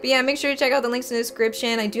kept it. But yeah, make sure to check out the links in the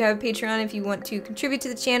description. I do have a Patreon if you want to contribute to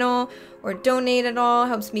the channel or donate at all.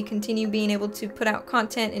 Helps me continue being able to put out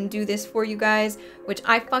content and do this for you guys, which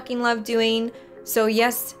I fucking love doing. So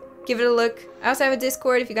yes, give it a look. I also have a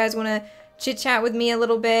Discord if you guys want to chit chat with me a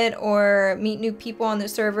little bit or meet new people on the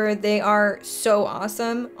server. They are so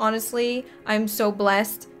awesome, honestly. I'm so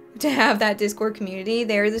blessed to have that Discord community.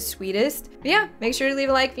 They're the sweetest. But yeah, make sure to leave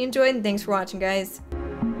a like if you enjoyed, and thanks for watching, guys.